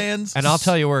Wendy's tell you- fans. and I'll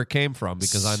tell you where it came from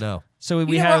because I know. so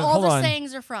we You know have where all hold the on.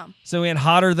 sayings are from. So we had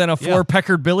hotter than a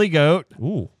four-peckered billy goat.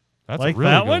 Ooh, that's Like a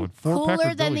really that good one? one. Cooler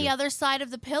Four-pecker than the billy. other side of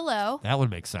the pillow. That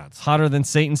would make sense. Hotter than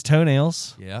Satan's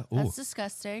toenails. Yeah. Ooh. That's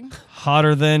disgusting.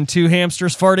 Hotter than 2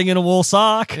 hamsters farting in a wool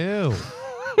sock. Ew.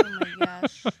 Oh my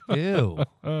gosh. Ew.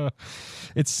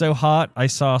 It's so hot, I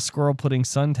saw a squirrel putting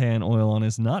suntan oil on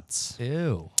his nuts.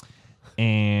 Ew.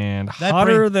 And That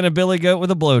hotter than a billy goat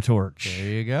with a blowtorch. There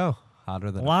you go.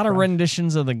 Hotter than A lot of fresh-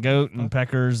 renditions of the goat and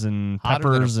peckers and Hotter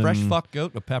than a peppers fresh and fuck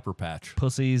goat in a pepper patch.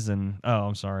 pussies and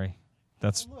I'm sorry.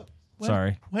 That's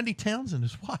sorry. Wendy Townsend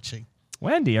is watching.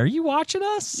 Wendy, are you watching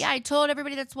us? Yeah, I told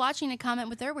everybody that's watching to comment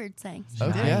with their weird sayings. Oh,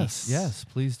 Nice. yes. Yes,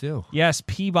 please do. Yes,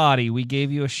 Peabody, we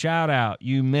gave you a shout out.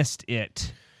 You missed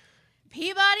it.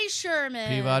 Peabody Sherman.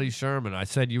 Peabody Sherman. I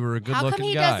said you were a good How come looking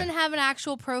he guy. doesn't have an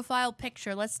actual profile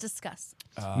picture? Let's discuss.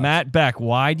 Matt Beck,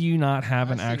 why do you not have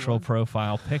an actual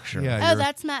profile picture? Yeah, Oh, you're-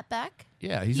 that's Matt Beck?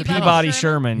 yeah, he's a Peabody comic. Peabody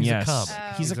Sherman, He's a yes. comic.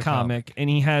 He's a He's a comic, and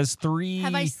he has 3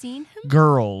 Have I seen him?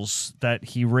 girls that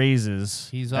he raises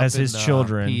He's up as in, his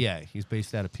children. PA. He's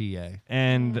based out of PA.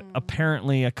 And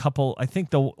apparently a couple, I think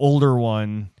the older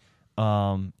one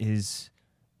is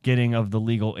getting of the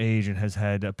legal age and has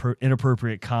had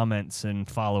inappropriate comments and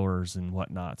followers and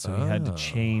whatnot. So he had to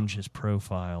change his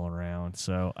profile around.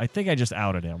 So I think I just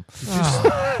outed him.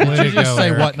 Did you just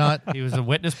say whatnot? He was in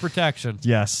witness protection.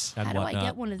 Yes. And How do I whatnot.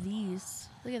 get one of these?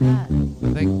 Look at that.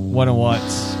 I think, What and what?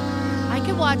 I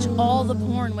could watch all the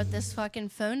porn with this fucking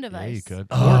phone device. yeah, you could.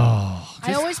 Oh.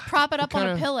 I always prop it up on a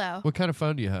kinda- pillow. What kind of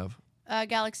phone do you have?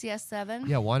 Galaxy S7.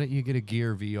 Yeah, why don't you get a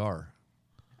Gear VR?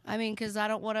 I mean, because I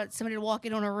don't want somebody to walk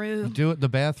in on a room. Do it in the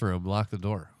bathroom. Lock the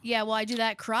door. Yeah, well, I do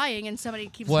that crying and somebody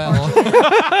keeps Well, barking in.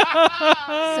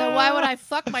 So why would I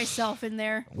fuck myself in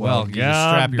there? well, you just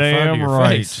strap your phone to goddamn your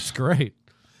right. face. It's great.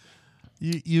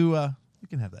 You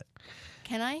can have that.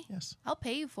 Can I? Yes. I'll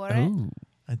pay you for it.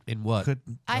 In what?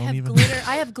 Couldn't. I don't have even glitter.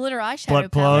 I have glitter eyeshadow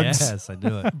Butt palette. plugs. Yes, I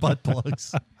do it. butt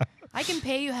plugs. I can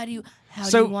pay you. How do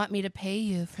So- you want me to pay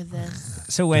you for this?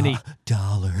 So Wendy,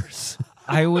 Dollars.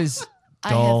 I was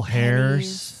I dull have hairs.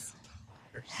 pennies.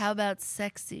 How about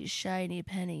sexy shiny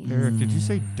pennies? Eric, did you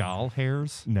say doll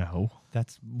hairs? No.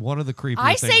 That's one of the creepiest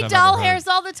I things say I've doll ever hairs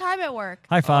all the time at work.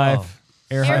 High five. Oh.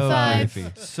 Air Air high five. five.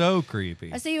 Creepy. So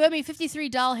creepy. I say you owe me 53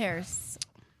 doll hairs.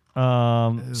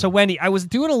 So Wendy, I was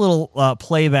doing a little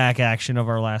playback action of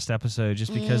our last episode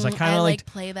just because I kind I of like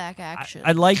playback action.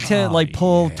 I'd like to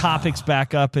pull topics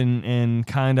back up and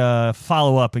kind of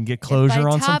follow up and get closure By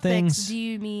on topics, some things. Do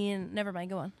you mean? Never mind.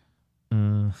 Go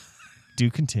on. Do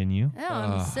continue. Oh,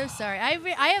 I'm so sorry.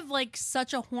 I have like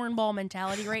such a hornball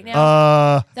mentality right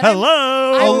now. that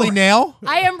Hello. Only now?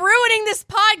 I am ruining this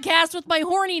podcast with my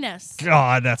horniness.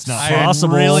 God, that's not I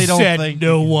possible. really don't Said think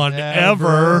no you one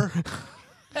ever.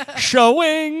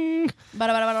 Showing.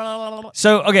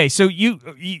 So okay, so you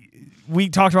we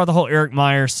talked about the whole Eric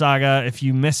Myers saga. If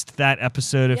you missed that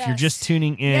episode, if you're Yes. just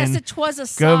tuning in, Yes, it was a go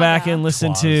saga. back and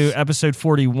listen to episode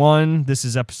 41. This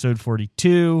is episode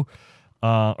 42.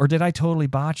 Or did I totally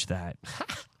botch that?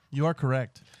 You are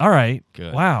correct. All right.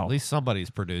 Good. Wow. At least somebody's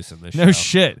producing this No show.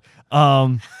 shit.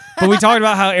 But we talked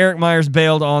about how Eric Myers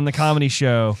bailed on the comedy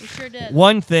show. We sure did.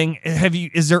 One thing, have you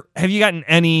gotten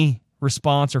any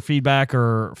response or feedback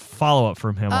or follow up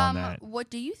from him on that? What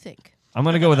do you think? I'm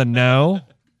gonna go with a no.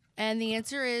 And the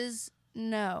answer is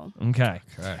no. Okay.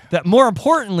 That more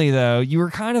importantly though, you were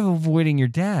kind of avoiding your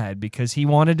dad because he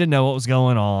wanted to know what was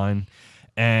going on,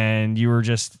 and you were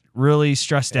just really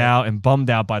stressed out and bummed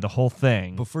out by the whole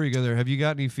thing. Before you go there, have you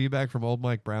got any feedback from old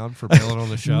Mike Brown for bailing on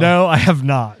the show? No, I have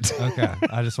not. Okay.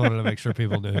 I just wanted to make sure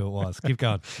people knew who it was. Keep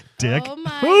going. Dick. Oh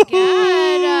my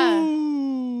god.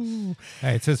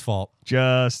 Hey, it's his fault.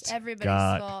 Just Everybody's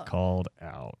got fault. called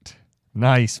out.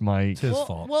 Nice, Mike. It's his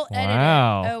fault. We'll edit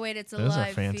Wow. it. Oh wait, it's a Those are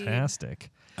live feed. fantastic.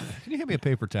 Can you hand me a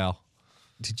paper towel?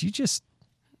 Did you just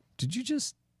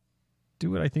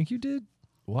do what I think you did?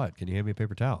 What? Can you hand me a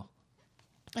paper towel?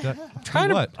 I'm trying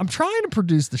to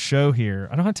produce the show here.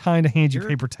 I don't have time to hand you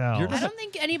You're- paper towels. I don't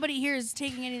think anybody here is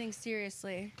taking anything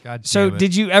seriously. God So, damn it.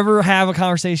 did you ever have a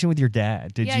conversation with your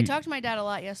dad? Did Yeah, you? I talked to my dad a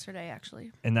lot yesterday,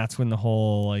 actually. And that's when the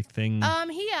whole like thing.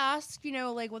 He asked,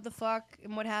 like what the fuck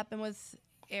and what happened with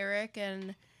Eric,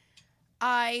 and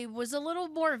I was a little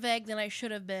more vague than I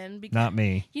should have been. Because, Not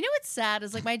me. You know what's sad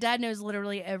is like my dad knows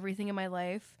literally everything in my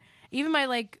life, even my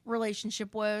like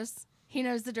relationship woes. He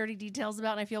knows the dirty details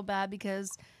about, and I feel bad because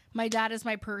my dad is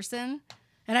my person,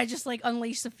 and I just like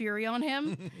unleash the fury on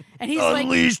him, and he's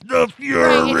Unleash the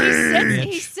fury. Right, and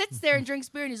he sits there and drinks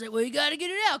beer, and he's like, "Well, you got to get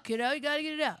it out, kiddo. You got to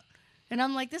get it out." And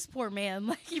I'm like, this poor man.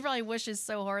 Like, he probably wishes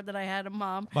so hard that I had a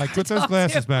mom. Mike, to put those talk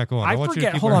glasses to. back on. I want you to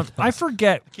forget. keep Hold on. wearing I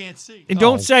forget. Can't see. And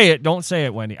don't say it. Don't say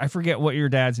it, Wendy. I forget what your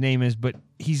dad's name is, but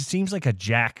he seems like a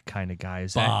Jack kind of guy.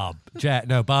 Is that? Bob. Jack.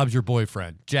 No, Bob's your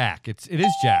boyfriend. Jack. It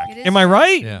is Jack. It is Am I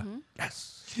right? Yeah.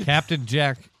 Yes. Captain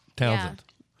Jack Townsend.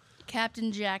 Yeah.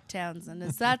 Captain Jack Townsend.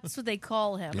 That's what they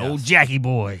call him. Old Jackie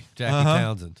boy. Jackie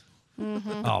Townsend.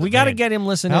 Mm-hmm. Oh, We got to man. get him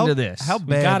listening How- to this. How We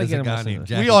bad gotta is get a him guy listening named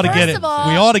to Jackie? We ought to get First it. of all-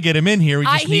 We ought to get him in here. We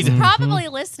just He's need. probably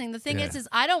listening. The thing Yeah. is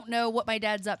I don't know what my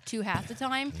dad's up to half the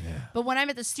time. But when I'm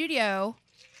at the studio,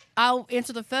 I'll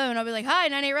answer the phone. I'll be like, "Hi,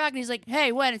 98 Rock," and he's like,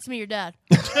 "Hey, Wen, it's me, your dad."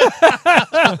 And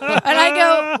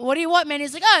I go, "What do you want, man?"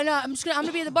 He's like, "Oh no, I'm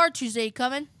gonna be at the bar Tuesday. You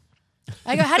coming?"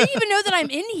 I go, "How do you even know that I'm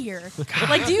in here?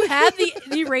 Like, do you have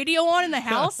the radio on in the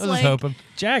house?" I was Like, hoping.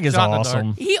 Jag is Shot in the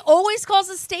awesome. he always calls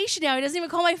the station now. He doesn't even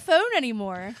call my phone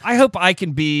anymore. I hope I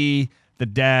can be the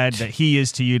dad that he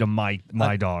is to you to my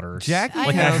daughters. Jackie I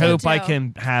like I hope so, hope I too.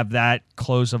 can have that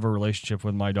close of a relationship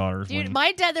with my daughters. Dude, when-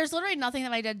 my dad, there's literally nothing that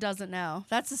my dad doesn't know.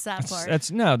 That's the sad part. that's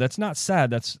not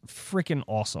sad. That's freaking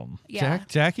awesome. Yeah.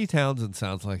 Jackie Townsend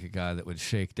sounds like a guy that would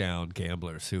shake down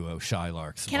gamblers who owe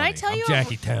Shylarks Can I money. tell I'm you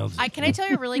Jackie Townsend. Can I tell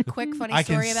you a really quick funny I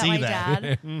can story about see my that.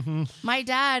 dad? My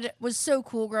dad was so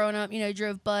cool growing up. He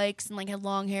drove bikes and like had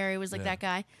long hair. He was like that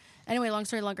guy. Anyway, long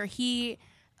story longer, he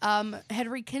had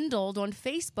rekindled on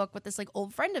Facebook with this like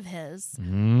old friend of his,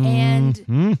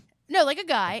 and no, like a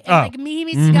guy, and like he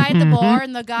meets the guy at the bar,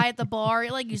 and the guy at the bar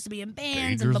like used to be in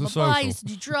bands and blah blah Dangerous blah. social. Used to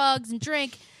do drugs and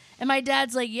drink. And my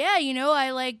dad's like, yeah, I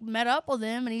like met up with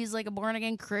him, and he's like a born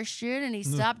again Christian, and he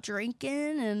stopped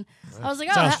drinking. And I was like,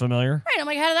 oh, Sounds familiar. right. I'm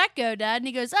like, how did that go, Dad? And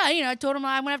he goes, I told him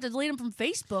I'm gonna have to delete him from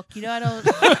Facebook. I don't.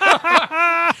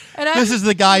 And I This was- is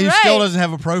the guy who still Right. doesn't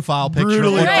have a profile picture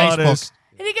Brutally on Right. Facebook. honest.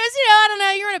 And he goes, I don't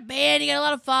know, you're in a band, you got a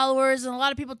lot of followers, and a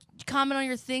lot of people comment on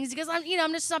your things. He goes, I'm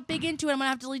just not big into it. I'm gonna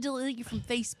have to delete you from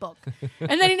Facebook.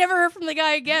 And then he never heard from the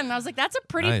guy again. And I was like, that's a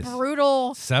pretty Nice.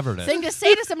 brutal Severed it. thing to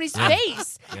say to somebody's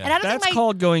face. And I don't That's think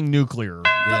called going nuclear.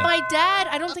 but my dad,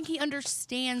 I don't think he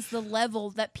understands the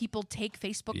level that people take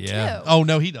Facebook Yeah. to. Oh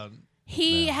no, he doesn't.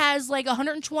 He has like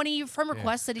 120 friend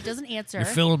requests that he doesn't answer. You're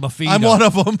filling my feed I'm up. one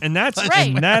of them. And that's Right.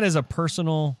 and that is a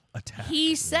personal attack.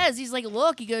 He says, he's like,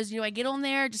 look, he goes, I get on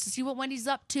there just to see what Wendy's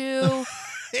up to.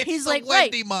 He's the like,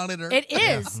 Wendy right. monitor. It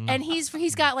is. And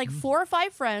he's got like 4 or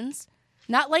 5 friends.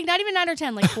 Not even 9 or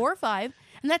 10, like 4 or 5.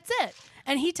 And that's it.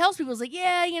 And he tells people, he's like,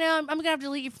 yeah, I'm gonna have to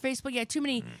delete you from Facebook. Yeah, too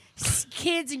many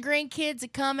kids and grandkids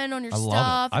that comment on your I stuff.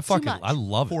 love it. It's too much. I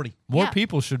love 40. it. More Yeah.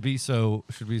 people should be so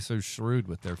shrewd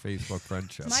with their Facebook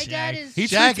friendships. My dad is.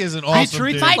 Jack is an awesome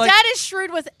treats dude. My like- dad is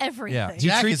shrewd with everything. Yeah.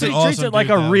 Jack treats is an it- He treats awesome it like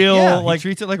dude, a though. real, Yeah, like he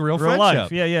treats it like real real friendship.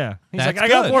 life. Yeah. He's That's like, I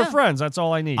got good. 4 Yeah. friends. That's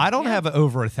all I need. I don't have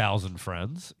over 1,000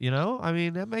 friends. I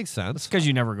mean, that makes sense. because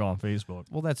you never go on Facebook.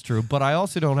 Well, that's true. But I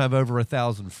also don't have over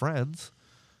 1,000 friends.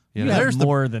 You know? have There's the-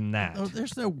 more than that. Oh,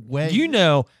 there's no way. You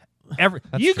go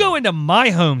true. into my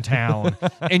hometown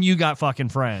and you got fucking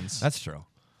friends. That's true.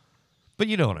 But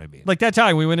you know what I mean. Like that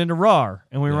time we went into RAR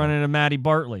and we Yeah. run into Maddie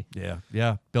Bartley.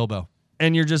 Yeah. Bilbo.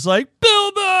 And you're just like,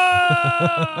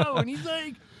 Bilbo! And he's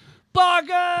like,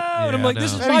 Paco! And I'm Yeah, like, I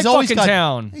this is know. And my he's always fucking got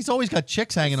town. He's always got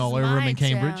chicks hanging all over him my in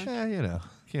Cambridge. town. Yeah,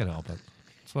 can't help it.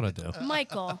 That's what I do.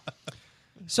 Michael.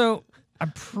 So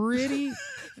I'm pretty...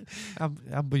 I'm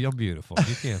beautiful.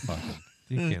 You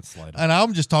can't slide it. And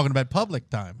I'm just talking about public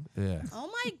time. Yeah. Oh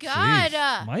my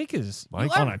God. Mike is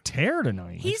Mike's on a tear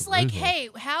tonight. He's That's like, brutal. hey,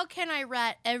 how can I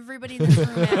rat everybody in this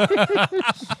room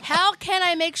out? How can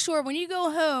I make sure when you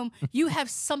go home you have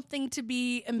something to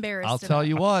be embarrassed I'll tell about?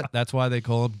 you what. That's why they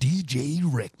call him DJ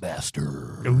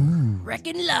Wreckmaster.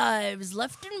 Wrecking lives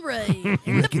left and right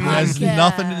in the It has podcast.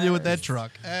 nothing to do with that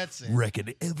truck. That's it.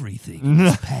 Wrecking everything in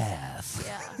his path.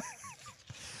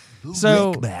 Yeah.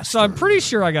 so Wreckmaster. I'm pretty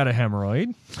sure I got a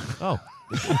hemorrhoid. Oh.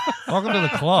 Welcome to the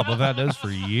club. I've had those for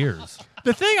years.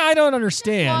 The thing I don't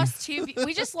understand...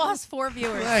 We just lost 4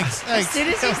 viewers. Thanks. As soon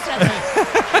as you said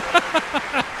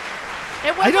that.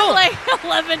 It went don't- from like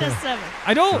 11 to 7.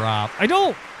 I don't Drop.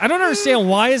 understand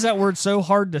why is that word so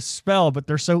hard to spell, but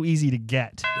they're so easy to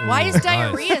get. Why is Nice.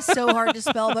 diarrhea so hard to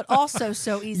spell, but also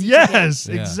so easy to Yes,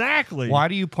 Yeah. exactly. Why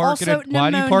do you park in Also,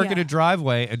 Why do you park in pneumonia. a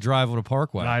driveway and drive on a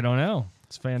parkway? I don't know.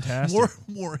 It's fantastic.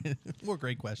 More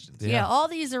great questions. get? Yeah, all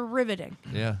these are riveting.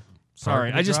 Yeah. Sorry, Park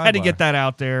in a I just had to driveway. get that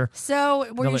out there. So,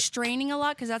 were No, you but- straining a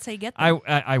lot? Because that's how you get them.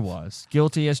 I was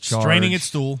guilty as charged. Straining its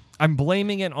stool. I'm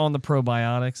blaming it on the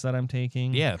probiotics that I'm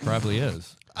taking. Yeah, it probably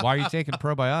is. Why are you taking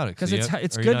probiotics? because it's Are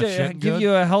you good not to shitting give good?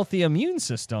 you a healthy immune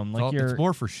system. Like It's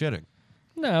more for shitting.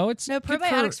 no, it's no, good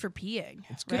probiotics for peeing.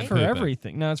 it's good right? for Pooping.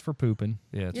 everything. No, it's for pooping.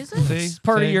 Yeah, Is it's, it? see, It's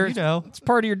part of see, your you know. it's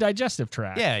part of your digestive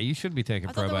tract. Yeah, you shouldn't be taking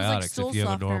I thought there was, like, probiotics stool if you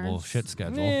have a normal softeners. shit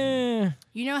schedule. Eh,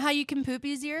 You know how you can poop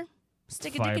easier?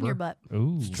 Stick a dick in fiber. your butt.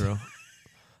 Ooh. It's true.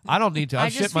 I don't need to. I, I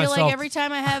shit just feel myself. like every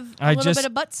time I have a I little just- bit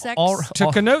of butt sex,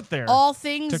 Took a note there. all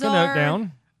things Took a are note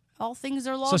down. all things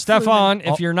are log So Stefan,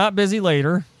 fluid. if you're not busy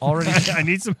later, Already, I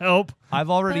need some help. I've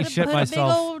already Put a shit big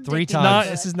myself old 3 dick in times.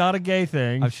 This is not a gay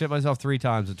thing. I've shit myself 3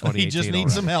 times in 2018. He just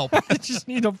needs some help. I just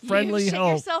need a friendly you shit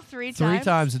help. yourself 3 3 times.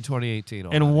 times in 2018.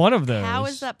 And already. one of those. How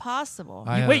is that possible?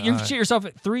 Wait, you shit yourself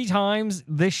 3 times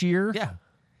this year?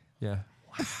 Yeah.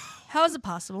 How is it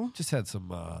possible? Just had some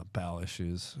bowel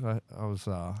issues. I was.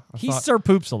 I He thought, sir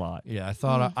poops a lot. yeah, I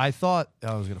thought I thought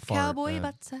I was gonna fart. Cowboy and,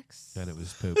 butt sex. and it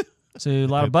was poop. So a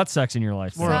lot of butt sex in your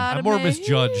life. More, then. I'm more Sodomy.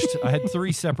 misjudged. I had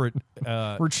 3 separate. We're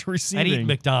I eat receiving.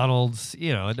 McDonald's.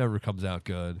 You know, it never comes out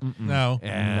good. No.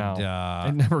 And No.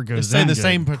 It never goes Say in the good.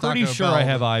 same for pretty Taco sure Bell. I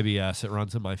have IBS. It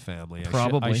runs in my family.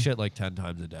 Probably. I shit like 10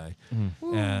 times a day.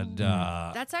 And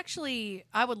That's actually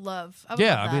I would love. I would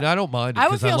yeah, love I mean, that. I don't mind it I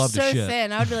would because I feel love so to shit.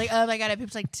 thin. I would be like, oh my god, I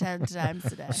pooped like 10 times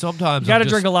today. Sometimes You got to I'm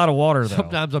drink a just- lot of water, though.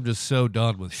 Sometimes I'm just so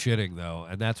done with shitting though,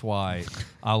 and that's why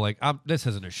I'll like. This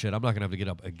isn't a shit. I'm not gonna have to get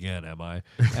up again, am I?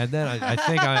 And then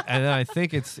I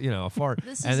think it's a fart.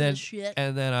 This and is a then shit.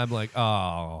 and then I'm like,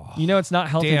 oh, You know it's not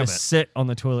healthy Damn to it. sit on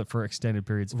the toilet for extended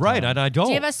periods of right, time. and I don't.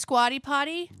 Do you have a squatty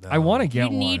potty? I want to You get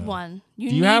one. need one. Do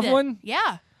you need have it. one?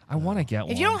 Yeah. I want to get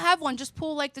one. If you don't have one, just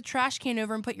pull like the trash can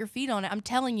over and put your feet on it. I'm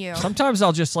telling you. Sometimes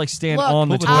I'll just like stand Look, on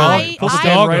the pull the toilet. dog- Pull the I-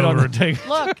 dog I- right on over the and take.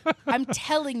 Look, I'm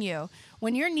telling you,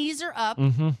 when your knees are up,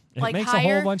 It like makes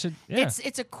higher, a whole bunch of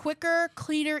it's a quicker,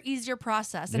 cleaner, easier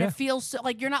process, and Yeah. it feels so,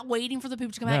 like you're not waiting for the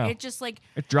poop to come No. out. It just like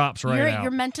it drops right out.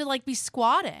 you're meant to like be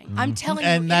squatting. I'm telling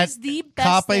And you, that it is the best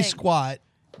Kappa thing. squat.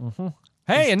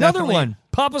 Hey, It's another definitely- one.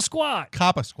 Papa squat.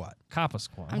 Kappa squat. Kappa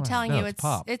squat. I'm telling No, you, it's it's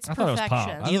pop. it's I thought it was pop.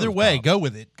 perfection. I thought Either way, go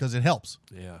with it because it helps.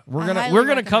 Yeah, We're I gonna highly we're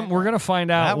gonna recommend we're that. gonna find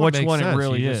that out one which makes one sense. it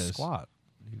really you is. Just squat.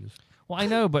 You just- Well, I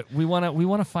know, but we want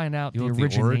to find out You the want the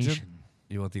origin? origination.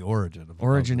 You want the origin? Of what I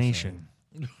was Origination.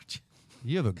 saying.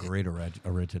 You have a great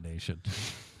origination.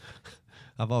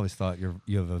 I've always thought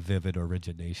you have a vivid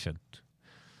origination.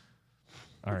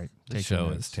 All right, The take show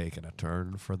your is notes. taking a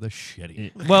turn for the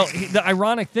shitty. Well, the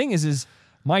ironic thing is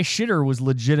my shitter was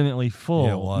legitimately full.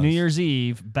 Yeah, it was. New Year's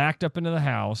Eve, backed up into the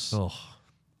house, Ugh.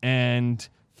 and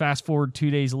fast forward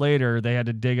 2 days later, they had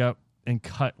to dig up and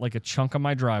cut like a chunk of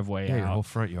my driveway Yeah, your whole out.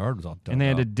 front yard was all done. And they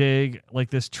had to dig like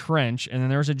this trench, and then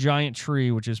there's a giant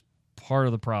tree, which is part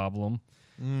of the problem.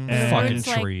 The Fucking roots,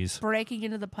 like, trees. breaking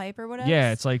into the pipe or whatever.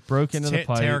 Yeah, it's like broke into the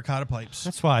pipe. Terracotta pipes.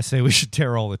 That's why I say we should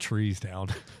tear all the trees down.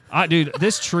 Dude,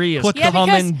 this tree is Yeah,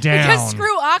 coming because down.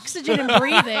 screw oxygen and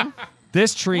breathing.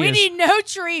 This tree We is. need no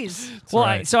trees. Well,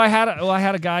 right. I had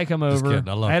a guy come Just over. kidding,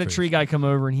 I love had a trees. tree guy come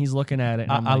over, and he's looking at it.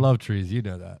 And I'm I like, love trees. You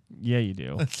know that. Yeah, you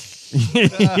do.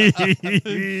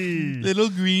 Little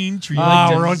green tree.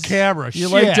 We're on camera. You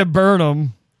Shit. like to burn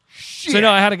them. Shit. So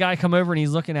no, I had a guy come over, and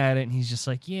he's looking at it, and he's just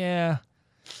like, "Yeah,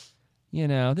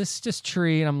 this is just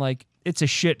tree." And I'm like, "It's a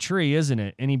shit tree, isn't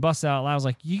it?" And he busts out loud. I was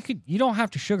like, "You don't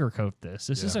have to sugarcoat this.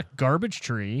 This is a garbage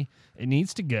tree. It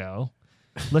needs to go.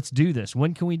 Let's do this.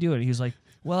 When can we do it?" He's like,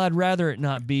 "Well, I'd rather it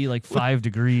not be like 5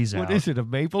 degrees out." What is it? A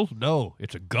maple? No,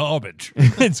 it's a garbage.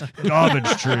 It's a garbage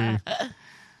tree.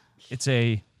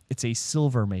 It's a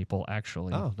silver maple,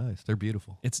 actually. Oh, nice. They're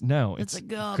beautiful. It's It's a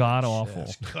garbage. god awful.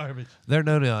 Garbage. They're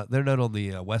known on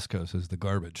the West Coast as the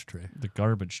garbage tree. The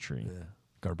garbage tree.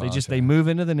 Garbage. They move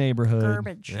into the neighborhood.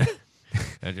 Garbage.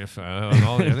 They just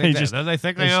Then they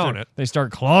think they own it. They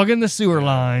start clogging the sewer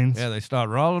lines. Yeah, they start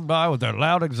rolling by with their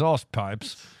loud exhaust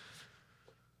pipes.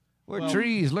 We're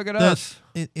trees. Look at us.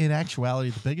 In actuality,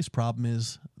 the biggest problem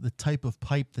is the type of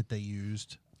pipe that they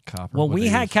used. Copper. Well, what we they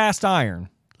had use. cast iron,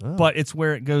 but it's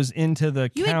where it goes into the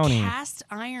You county. had cast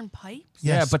iron pipes?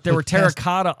 Yeah, Yes, but there were cast-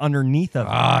 terracotta underneath of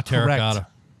it. Terracotta.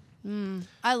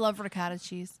 I love ricotta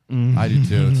cheese. I do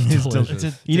too. It's delicious.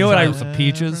 It's a- You know what I- Some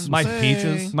peaches. My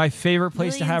peaches. My favorite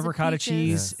place to Millions have of ricotta peaches.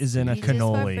 cheese is in a Peaches for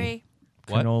cannoli. free.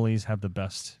 What? Cannolis have the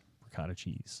best ricotta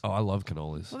cheese. Oh, I love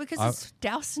cannolis. Well, because I, it's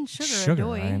doused in sugar. Sugar,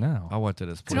 Adoy. I know. I went to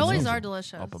this place Cannolis up are in-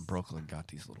 delicious. Up in Brooklyn, got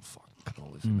these little fucking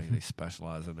cannolis. They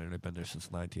specialize in there. They've been there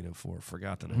since 1904.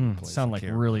 Forgot the name of the place. Sound I like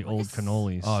can't really remember. old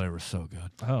cannolis. Oh, they were so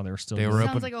good. Oh, they were still They good. were Sounds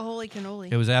open. like a holy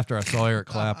cannoli. It was after I saw Eric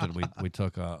Clapton. We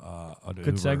took an Good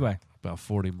Uber, segue. about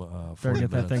 40 Better 40 get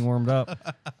that minutes. thing warmed up.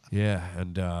 Yeah,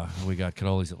 and we got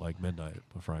cannolis at like midnight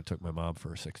before I took my mom for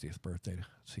her 60th birthday to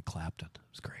see Clapton. It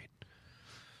was great.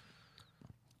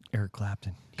 Eric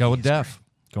Clapton. Going deaf.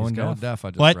 Going He's going deaf? deaf. I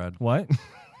just What? read. What?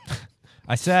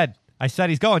 I said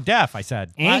he's going deaf. I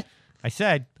said. Eh? I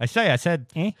said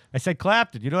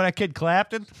Clapton. You know that kid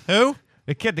Clapton? Who?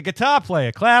 The kid, the guitar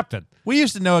player, Clapton. We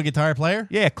used to know a guitar player.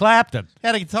 Yeah, Clapton.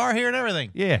 Had a guitar here and everything.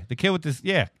 Yeah, the kid with this.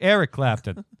 Yeah, Eric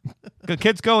Clapton. The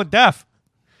kid's going deaf.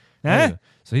 Huh? Yeah.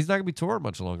 So he's not gonna be touring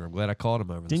much longer. I'm glad I called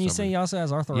him over. Didn't the you summer. say he also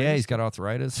has arthritis? Yeah, he's got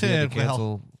arthritis. He Yeah, had to well.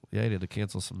 cancel. Yeah, he had to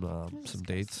cancel some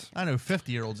dates. I know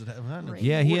 50-year-olds that have. I know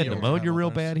Yeah, he had 40-year-olds pneumonia have real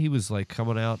arthritis. bad. He was like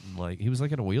coming out and like he was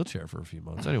like in a wheelchair for a few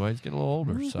months. Anyway, he's getting a little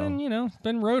older. He's So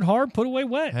been rode hard, put away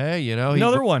wet. hey,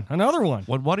 Another one.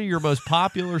 When one of your most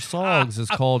popular songs is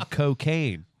called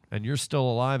 "Cocaine" and you're still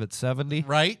alive at 70,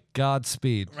 Right?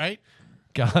 Godspeed, Right?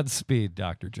 Godspeed,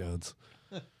 Dr. Jones.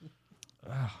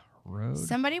 Road.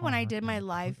 Somebody, when I did my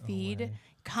live feed,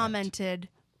 commented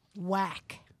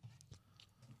whack.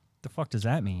 The fuck does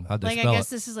that mean? How'd they Like, I spell guess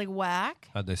it? this is like whack.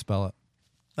 How'd they spell it?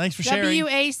 Thanks for sharing.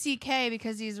 WACK,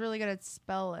 because he's really good at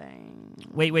spelling.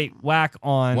 Wait, whack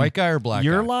on White guy or black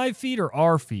your guy? live feed or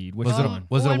our feed? Which Was it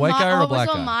one? a white guy or a black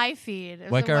It was guy? on my feed. It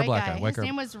was White a guy or white black guy. guy? White His guy or-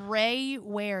 name was Ray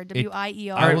Ware,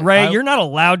 WIER. All right, I Ray, will- you're not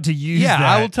allowed to use Yeah, that.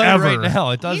 I will tell ever. you right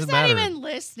now. It doesn't He's not matter. even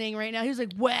listening right now. He was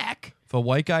like, whack. If a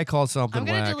white guy calls something I'm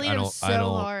gonna whack, delete I him don't. so I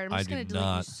don't. hard. I'm I just do gonna delete you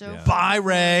not. so yeah. Bye,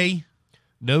 Ray.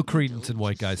 No credence in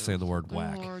white guys saying the word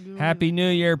whack. Happy New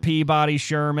Year, Peabody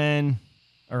Sherman.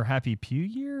 Or Happy Pew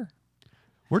Year?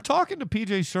 We're talking to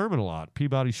PJ Sherman a lot,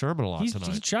 Peabody Sherman a lot He's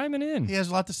tonight. chiming in. He has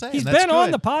a lot to say. He's and that's been on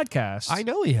good. the podcast. I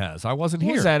know he has. I wasn't What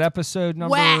here. was that episode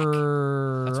number? Whack.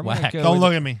 That's I'm gonna whack. go Don't with-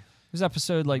 look at me. It was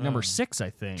episode like number 6, I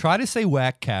think. Try to say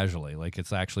whack casually, like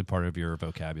it's actually part of your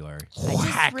vocabulary. I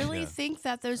just really think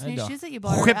that those new I know. shoes that you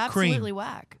bought are Whipped absolutely cream.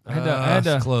 whack. I had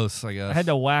to, It's close, I guess. I had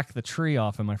to whack the tree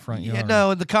off in my front yard. Yeah,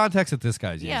 no, in the context that this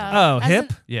guy's using. Yeah. Oh, As hip?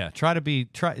 in- Yeah, try.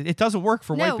 It doesn't work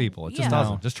for No, white people. It yeah. just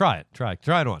doesn't. No. Just try it. Try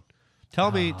it on. Tell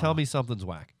me something's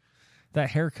whack.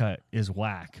 That haircut is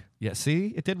whack. Yeah,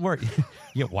 see, it didn't work.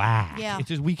 Yeah, whack. Yeah. It's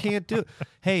just we can't do it.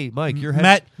 Hey, Mike, your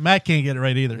Matt can't get it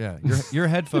right either. Yeah, your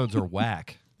headphones are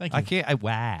whack. Thank I you. can't. I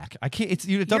whack. I can't. It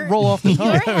doesn't Your- roll off the tongue.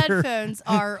 Your headphones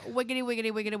are wiggity,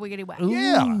 wiggity, wiggity, wiggity, whack.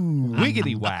 Yeah,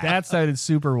 wiggity whack. That sounded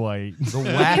super white. the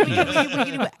wacky, Wiggity,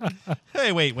 wiggity, whack.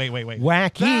 Hey, wait.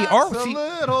 wacky. Or see,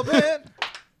 little bit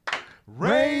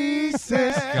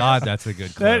Racist. God, that's a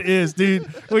good clip. That is, dude.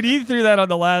 When you threw that on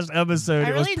the last episode, I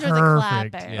it was really enjoyed the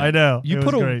perfect. clapping. I know. You it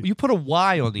put was a great. you put a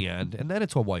Y on the end, and then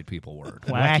it's a white people word.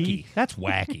 Wacky. That's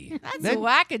wacky. That's Then- a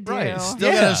wackadoo. Right.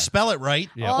 Still Yeah. gotta spell it right.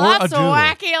 Yeah, Well, or that's a doodle.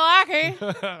 wacky lacky.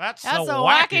 That's That's the a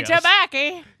wacky wackiest.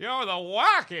 tobacco. You're the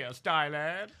wackiest,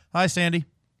 Thailand. Hi, Sandy.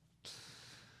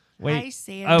 Wait. I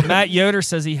see. Oh, Matt Yoder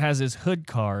says he has his hood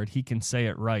card. He can say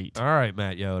it right. All right,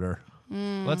 Matt Yoder.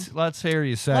 Let's hear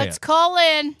you say Let's it. call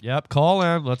in. Yep, call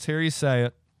in. Let's hear you say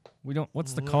it. We don't.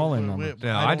 What's the call-in number?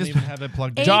 No, I I don't just- even have it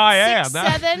plugged in. Diane,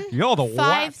 867 you're the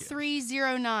wack.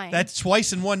 5309. That's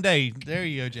twice in one day. There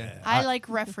you go, Jen. I like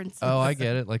references. Oh, I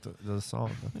get it. Like the song.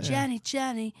 Johnny,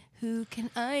 who can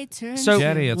I turn So, to?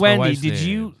 Jenny, it's my Wendy, wife's did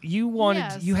name. you wanted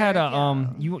Yes, you had there a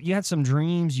we go. you had some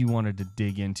dreams you wanted to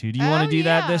dig into? Do you want Oh, to do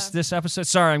that yeah. this episode?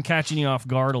 Sorry, I'm catching you off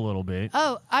guard a little bit.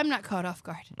 Oh, I'm not caught off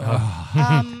guard.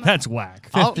 That's whack.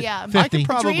 Yeah, I could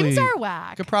probably dreams are I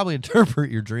whack. could probably interpret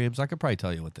your dreams. I could probably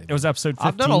tell you what they. It was episode 15.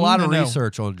 I've done a lot of No.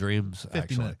 research on dreams, 50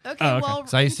 actually. minutes. Okay, Oh, okay. well,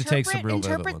 So I used to take some real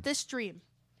vivid interpret ones. this dream.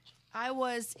 I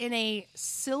was in a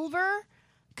silver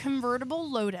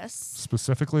convertible Lotus.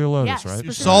 Specifically a Lotus, Yes, right?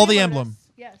 You specifically saw the Lotus. emblem.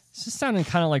 Yes. This is sounding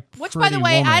kind of like Which, by the Pretty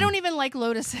way, I Woman. don't even like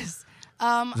Lotuses. Is it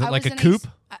I like was a in coupe?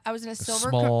 I was in a silver.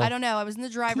 small- I don't know. I was in the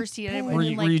driver's seat. I Were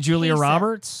didn't you, like were you Julia pace it.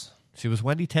 Roberts? She was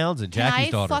Wendy Townsend, Can Jackie's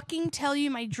I daughter. fucking tell you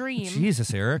my dream?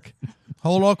 Jesus, Eric.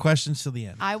 Hold all questions to the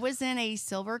end. I was in a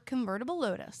silver convertible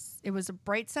Lotus. It was a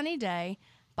bright sunny day.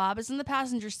 Bob is in the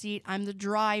passenger seat. I'm the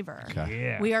driver. Okay.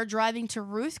 Yeah. We are driving to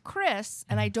Ruth Chris,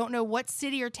 and I don't know what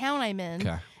city or town I'm in.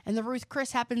 Okay. And the Ruth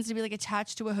Chris happens to be like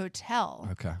attached to a hotel.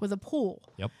 Okay. With a pool.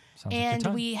 Yep. Sounds like a good And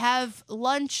time. we have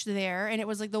lunch there, and it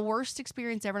was like the worst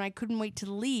experience ever, and I couldn't wait to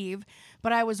leave.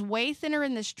 But I was way thinner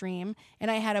in this dream, and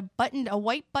I had a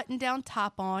white button-down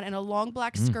top on, and a long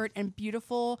black skirt, and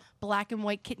beautiful black and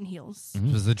white kitten heels.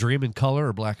 Was the dream in color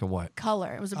or black and white?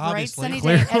 Color. It was a bright Obviously. sunny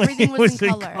Clearly day. Everything it was, in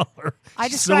in color. color. I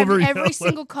described Silver every yellow.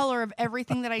 single color of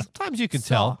everything that I Sometimes you can saw.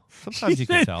 tell. Sometimes you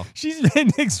can tell. She's been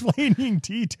explaining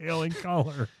detail and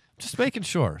color. Just making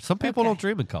sure. Some people Okay. don't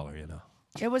dream in color, you know.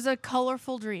 It was a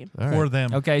colorful dream. All For right.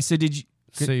 them. Okay, so did you?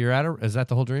 So you're at a. Is that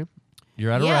the whole dream?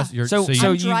 You're at a Yeah. rest. You're, So- you, so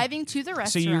I'm you- driving to the So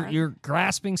restaurant. you're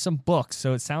grasping some books.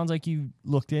 So it sounds like you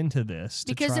looked into this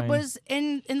to because try it and- was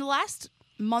in the last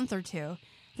month or two.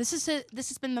 This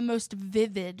has been the most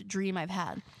vivid dream I've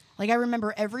had. Like I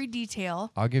remember every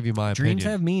detail. I'll give you my Dreams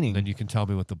opinion. have meaning. Then you can tell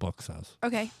me what the book says.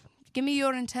 Okay, give me your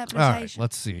All right. interpretation.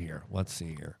 Let's see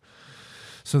here.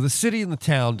 So the city and the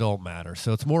town don't matter.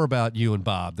 So it's more about you and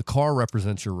Bob. The car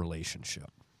represents your relationship.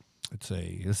 This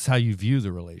is how you view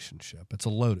the relationship. It's a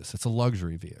Lotus. It's a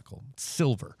luxury vehicle. It's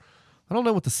silver. I don't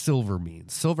know what the silver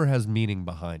means. Silver has meaning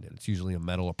behind it. It's usually a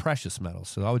metal, a precious metal.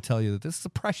 So I would tell you that this is a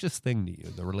precious thing to you,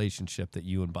 the relationship that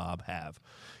you and Bob have.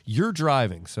 You're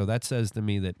driving, so that says to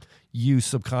me that you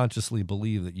subconsciously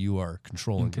believe that you are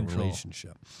controlling the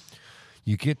relationship.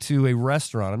 You get to a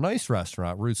restaurant, a nice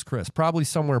restaurant, Ruth's Chris, probably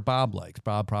somewhere Bob likes.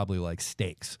 Bob probably likes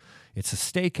steaks. It's a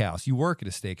steakhouse. You work at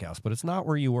a steakhouse, but it's not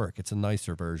where you work. It's a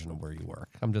nicer version of where you work.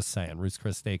 I'm just saying, Ruth's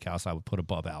Chris Steakhouse, I would put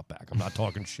above Outback. I'm not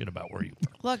talking shit about where you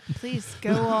work. Look, please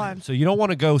go on. So you don't want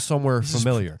to go somewhere This is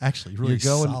familiar. actually really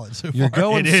solid so You're far.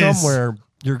 going It is. somewhere.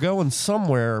 You're going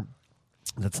somewhere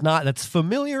that's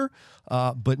familiar,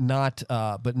 but not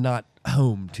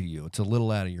home to you. It's a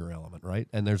little out of your element, right?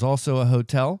 And there's also a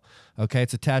hotel. Okay,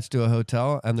 it's attached to a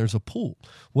hotel, and there's a pool.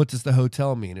 What does the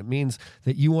hotel mean? It means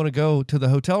that you want to go to the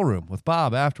hotel room with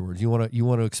Bob afterwards. You want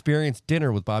to experience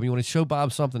dinner with Bob. You want to show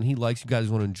Bob something he likes. You guys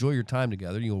want to enjoy your time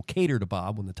together. You will cater to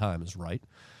Bob when the time is right.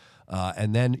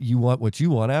 And then you want what you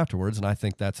want afterwards, and I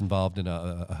think that's involved in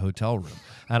a hotel room.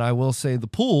 And I will say the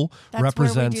pool That's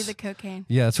represents... where we do the cocaine.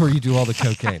 Yeah, that's where you do all the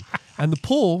cocaine. And the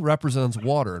pool represents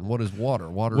water. And what is water?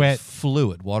 Water Wet. is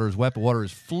fluid. Water is wet, but water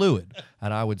is fluid.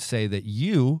 And I would say that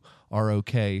you are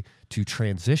okay to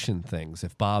transition things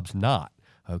if Bob's not.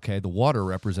 Okay, the water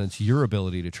represents your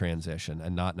ability to transition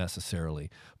and not necessarily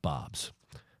Bob's.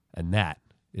 And that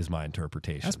is my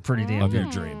interpretation. That's pretty damn of good.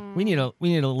 your dream. We need a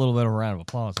little bit of a round of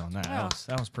applause on that. Oh.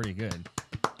 That was pretty good.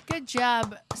 Good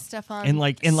job, Stefan. In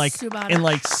like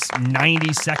Subana.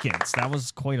 90 seconds. That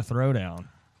was quite a throwdown.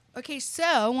 Okay,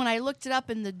 so when I looked it up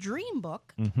in the dream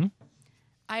book, Mm-hmm.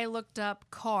 I looked up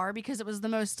car because it was the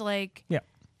most Yeah.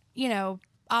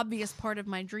 Obvious part of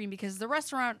my dream because the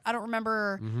restaurant, I don't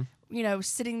remember,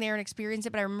 sitting there and experience it,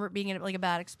 but I remember it being like a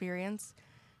bad experience.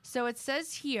 So it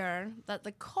says here that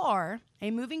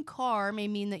a moving car may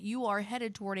mean that you are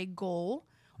headed toward a goal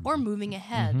or moving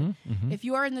ahead. If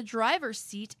you are in the driver's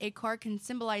seat, a car can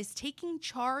symbolize taking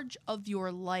charge of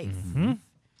your life.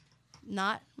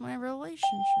 not my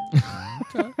relationship.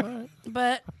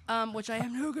 But which I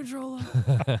have no control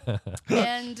of.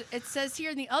 And it says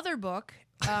here in the other book,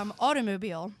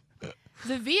 automobile,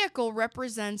 the vehicle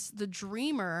represents the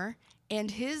dreamer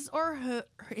and his or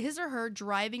her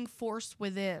driving force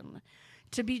within.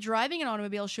 To be driving an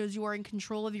automobile shows you are in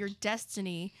control of your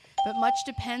destiny, but much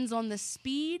depends on the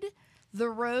speed, the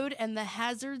road, and the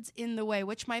hazards in the way,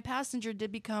 which my passenger did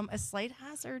become a slight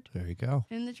hazard There you go.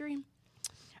 in the dream.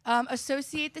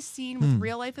 Associate the scene with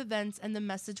real-life events, and the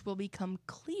message will become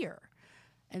clear.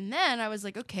 And then I was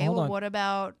like, okay, Hold well, on. what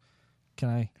about... Can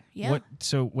I? Yeah. What?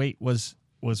 So wait, was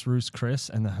Ruth's Chris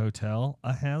and the hotel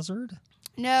a hazard?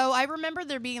 No, I remember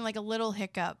there being like a little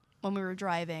hiccup when we were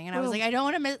driving, and I was like, I don't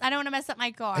want to mess up my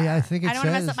car. Yeah, I think I don't want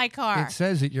to mess up my car. It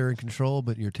says that you're in control,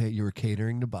 but you were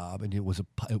catering to Bob, and it was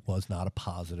not a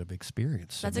positive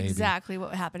experience. So That's maybe exactly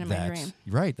what happened in my that's- dream.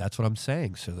 Right, that's what I'm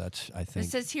saying. So I It think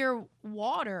says here,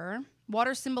 water.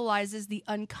 Water symbolizes the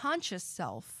unconscious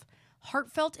self.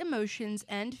 Heartfelt emotions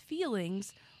and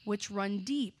feelings, which run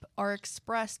deep, are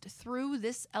expressed through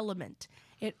this element.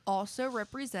 It also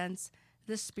represents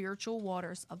the spiritual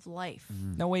waters of life.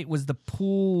 No, wait, was the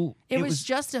pool? It was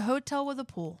just a hotel with a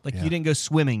pool. like you didn't go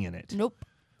swimming in it. Nope.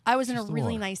 I was in a Just the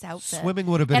really water. nice outfit. Swimming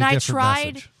would have been and a I different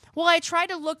tried, message. Well, I tried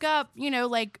to look up,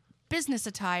 like business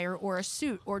attire or a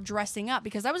suit or dressing up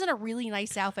because I was in a really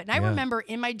nice outfit. And I Yeah. remember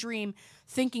in my dream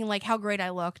thinking like how great I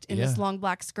looked in this long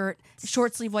black skirt,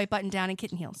 short sleeve white button down, and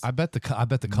kitten heels. I bet the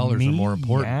colors are more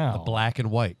important. Meow. The black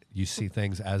and white. You see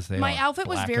things as they are. My outfit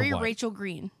was Black and very white. Rachel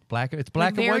Green. It's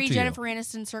black and white Very to Jennifer you.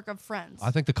 Aniston circa Friends.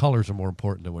 I think the colors are more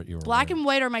important than what you were. Black wearing. and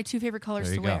white are my two favorite colors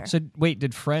There to you go. wear. So wait,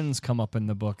 did Friends come up in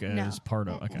the book as No. part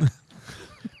of? Okay.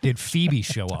 Did Phoebe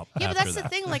show up? Yeah, but after that's the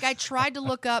that? thing. Like, I tried to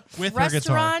look up With her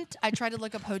guitar. restaurant. I tried to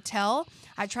look up hotel.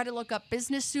 I tried to look up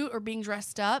business suit or being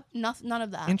dressed up. None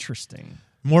of that. Interesting.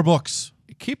 More books.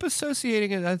 Keep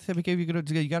associating it. I think you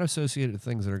got to associate it with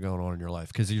things that are going on in your life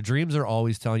because your dreams are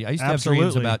always telling you. I used to have dreams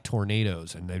Absolutely. about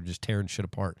tornadoes and they're just tearing shit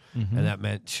apart, and that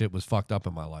meant shit was fucked up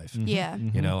in my life. Yeah.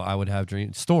 You know, I would have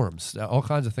dreams, storms, all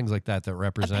kinds of things like that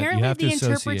represent. Apparently, you have the to associate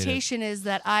it. interpretation is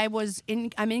that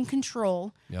I'm in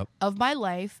control Yep. of my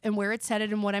life and where it's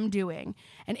headed and what I'm doing.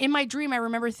 And in my dream, I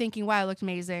remember thinking, "Wow, I looked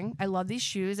amazing. I love these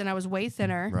shoes," and I was way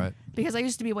thinner, Right. Because I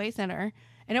used to be way thinner.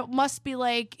 And it must be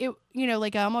like it,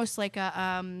 like almost like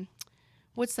a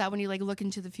what's that when you like look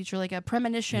into the future, like a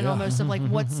premonition almost of like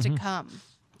what's to come.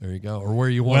 There you go, or where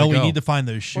you want Well, to we go. need to find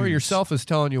those shoes. Or yourself is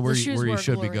telling you where shoes you were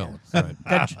should be glorious. going.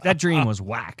 Right. That dream was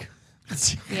whack.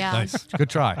 Yeah. Nice, good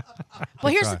try.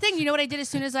 Well, here's try. the thing. You know what I did as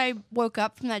soon as I woke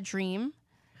up from that dream?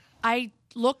 I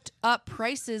looked up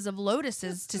prices of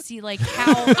lotuses to see like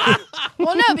how.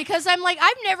 Well, no, because I'm like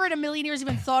I've never in a million years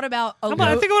even thought about a Come on,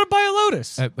 I think I want to buy a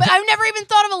Lotus. But I've never even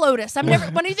thought of a Lotus. I'm never.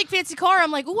 When you think fancy car,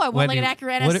 I'm like, ooh, I want like an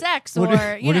Acura what if- NSX what or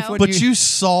if- you what if know. when But you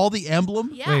saw the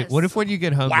emblem? Yes. Wait, what if when you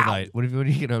get home tonight? What if when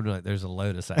you get home tonight? There's a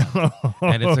Lotus out,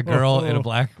 and it's a girl in a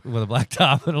black with a black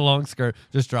top and a long skirt,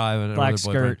 just driving, and Black with her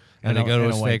boyfriend, skirt and and they go to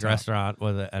and a a white steak top. restaurant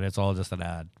with it, and it's all just an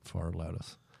ad for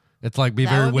Lotus. It's like be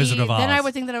That very would Wizard be- of Oz. Then I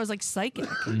would think that I was like psychic.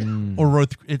 Or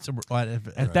wrote it's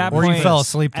At that Or point, you fell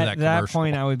asleep to at that that commercial.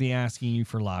 point, I would be asking you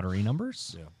for lottery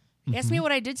numbers. Yeah. Ask me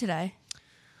what I did today.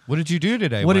 What did you do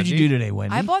today? What did you Wendy? do today,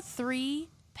 Wendy? I bought 3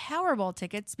 Powerball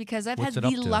tickets because I've What's had it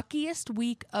up the to? luckiest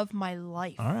week of my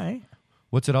life. All right.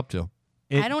 What's it up to?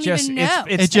 I don't even know.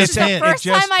 It's It's just just the first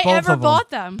just time I both ever of bought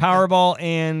them. Powerball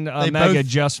and They Mega both-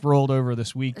 just rolled over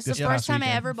this week. It's the this first past time I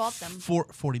weekend. ever bought them.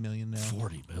 40 million now.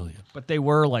 40 million. But they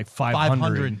were like 500.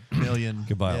 500 million. You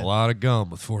could buy Yeah. a lot of gum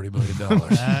with $40 million.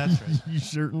 That's right. You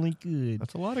certainly could.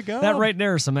 That's a lot of gum. That right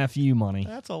there is some FU money.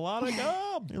 That's a lot of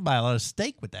gum. You'll buy a lot of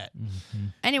steak with that.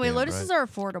 Anyway, Yeah, Lotuses right. are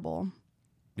affordable.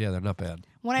 Yeah, they're not bad.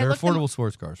 When I They're looked them- affordable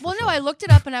sports cars. for Well, no, sure. I looked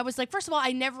it up and I was like, first of all,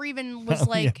 I never even was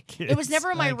like, kids. it was never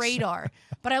on my Thanks. radar.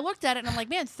 But I looked at it and I'm like,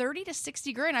 man, 30 to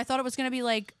 60 grand. I thought it was going to be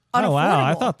like Oh, unaffordable. wow.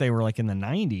 I thought they were like in the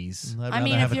 90s. I'd I rather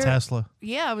mean, have if a you're- Tesla.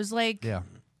 Yeah, I was like, Yeah.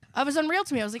 I was unreal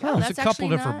to me. I was like, oh, There's that's a couple actually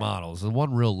different not. models. The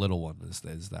one real little one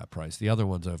is that price. The other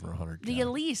one's over 100. The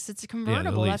Elise, it's a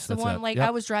convertible. Elise, that's the that's one. it. Like Yep.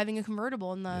 I was driving a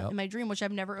convertible in Yep. my dream, which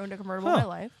I've never owned a convertible in my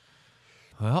life.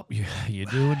 Well, you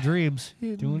doing dreams.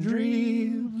 Doing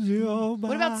dreams.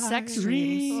 What about sex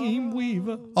dreams?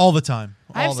 Weaver. All the time.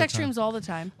 I have All the sex time. dreams all the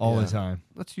time. All Yeah. the time.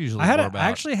 That's usually I more about.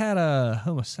 actually had a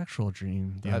homosexual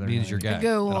dream the that other means night. you're gay.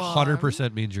 Go That on.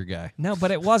 100% means you're gay. No, but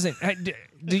it wasn't.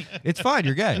 It's fine.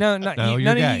 You're gay. No, you're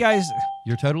none gay. of you guys.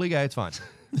 You're totally gay. It's fine.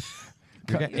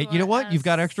 You're gay. You know what? You've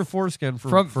got extra foreskin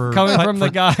Coming from the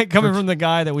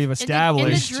guy that we've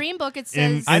established in the dream book. It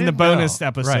says in the bonus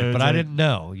episode, right? But I didn't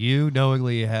know. You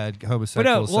knowingly had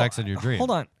homosexual sex in your dream.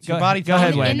 Hold on, Go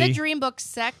ahead, in Wendy. the dream book,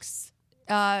 sex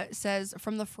says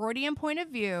from the Freudian point of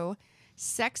view,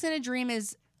 sex in a dream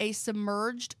is a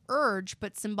submerged urge,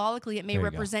 but symbolically it may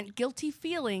represent guilty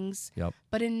feelings,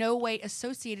 but in no way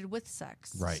associated with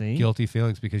sex. Right. See? Guilty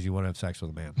feelings because you want to have sex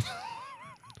with a man.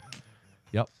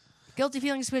 Yep. Guilty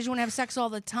feelings because you want to have sex all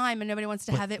the time and nobody wants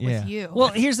to have it with you. Well,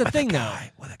 here's the thing, though.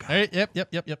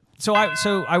 Yep. So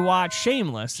I watched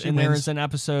Shameless, She and there wins. was an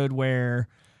episode where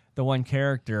the one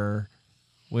character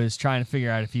was trying to figure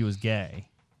out if he was gay,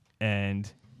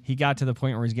 and he got to the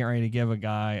point where he's getting ready to give a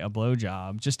guy a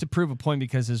blowjob just to prove a point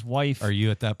because his wife. Are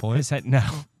you at that point? No.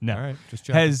 All right, just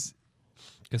checking.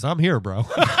 Because I'm here, bro.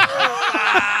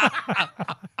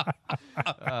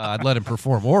 I'd let him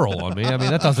perform oral on me. I mean,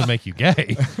 that doesn't make you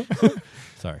gay.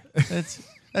 Sorry. That's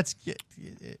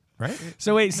right.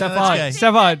 So wait, No, that's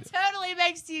Stefan. Totally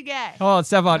makes you gay. Hold on,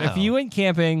 Stefan. No. If you went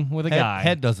camping with a guy,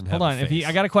 head doesn't have Hold a on. face.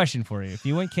 I got a question for you. If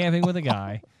you went camping with a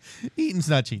guy, eating's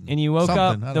not cheating, and you woke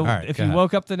Something, up, I don't know. if you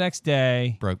woke up the next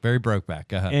day, very broke back.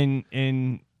 Go ahead.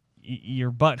 and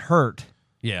your butt hurt,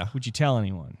 yeah, would you tell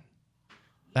anyone?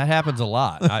 That happens a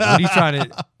lot. What are you trying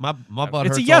to? My butt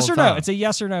hurts. It's a yes all or the no. time. It's a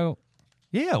yes or no.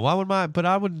 Yeah. Why would my? But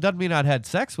doesn't mean I'd had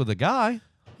sex with a guy.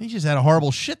 He just had a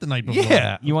horrible shit the night before.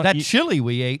 Yeah, that chili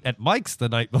we ate at Mike's the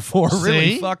night before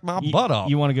really See? fucked my butt up.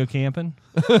 You want to go camping?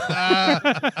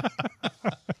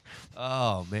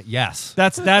 Oh man, yes.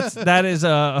 That is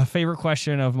a favorite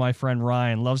question of my friend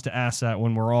Ryan. Loves to ask that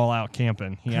when we're all out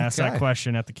camping. He asks that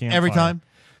question at the campfire Every time?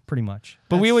 pretty much.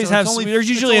 But we always so have. it's only- There's it's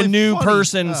usually a only new funny.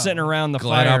 person sitting around the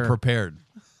Glad fire. I'm prepared.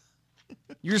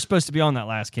 You're supposed to be on that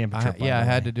last camping trip. by I the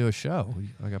had way. to do a show.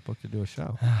 I got booked to do a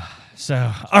show. So,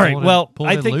 all right. Pulling Well, in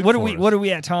I think Luke what for us. are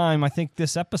we at time? I think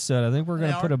this episode. I think we're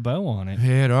going to put a bow on it.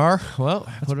 Well,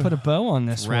 let's put a bow on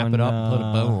this wrap one. it up and put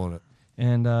a bow on it.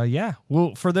 And yeah,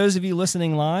 well, for those of you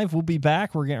listening live, we'll be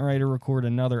back. We're getting ready to record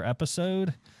another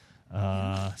episode.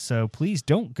 So please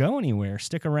don't go anywhere.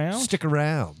 Stick around. Stick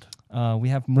around. We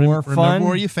have more fun. Remember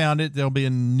where you found it. There'll be a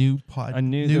new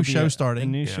there'll show be starting. A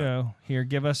new show. Here,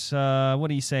 give us, what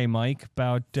do you say, Mike?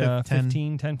 About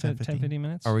 15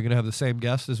 minutes? Are we going to have the same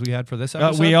guest as we had for this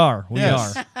episode? We are.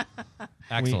 Yes.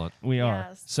 Excellent. We are.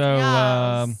 Yes. So,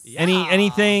 Yes.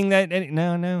 anything that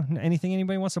anything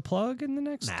anybody wants to plug in the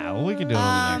next? No, we can do it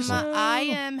on the next one. I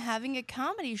am having a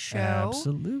comedy show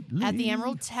Absolutely. at the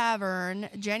Emerald Tavern,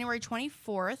 January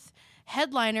 24th.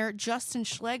 Headliner Justin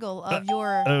Schlegel of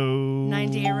your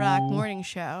 90 Rock morning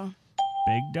show.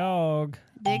 Big dog.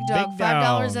 Big dog, Big $5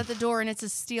 dog. at the door, and it's a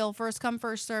steal. First come,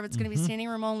 first serve. It's going to be standing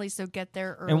room only, so get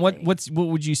there early. And what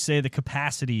would you say the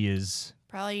capacity is?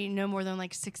 Probably no more than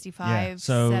like 65, Yeah.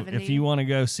 So 70. if you want to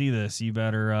go see this, you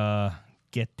better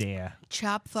get there.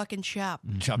 Chop fucking chop.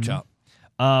 Chop, chop.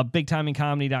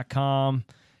 BigTimingComedy.com.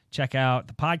 Check out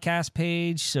the podcast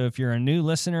page. So if you're a new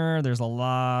listener, there's a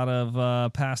lot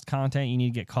of past content you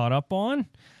need to get caught up on,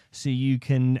 so you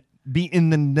can be in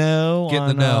the know. Get in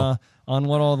the know. On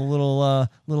what all the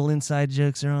little inside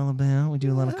jokes are all about. We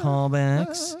do a lot of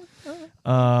callbacks.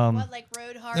 What, like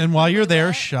Road Hard? And while you're there,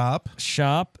 Roulette?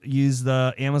 shop. Use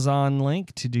the Amazon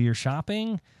link to do your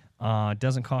shopping. It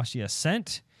doesn't cost you a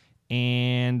cent.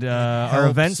 And our helps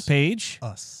events page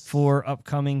us. for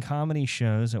upcoming comedy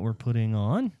shows that we're putting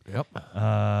on. Yep.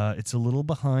 It's a little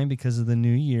behind because of the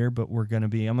new year, but I'm gonna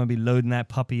be loading that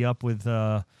puppy up with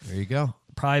There you go.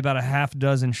 probably about a half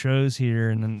dozen shows here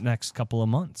in the next couple of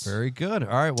months. Very good. All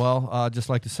right. Well, I'd just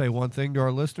like to say one thing to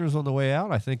our listeners on the way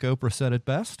out. I think Oprah said it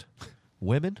best.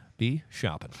 Women be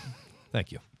shopping.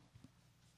 Thank you.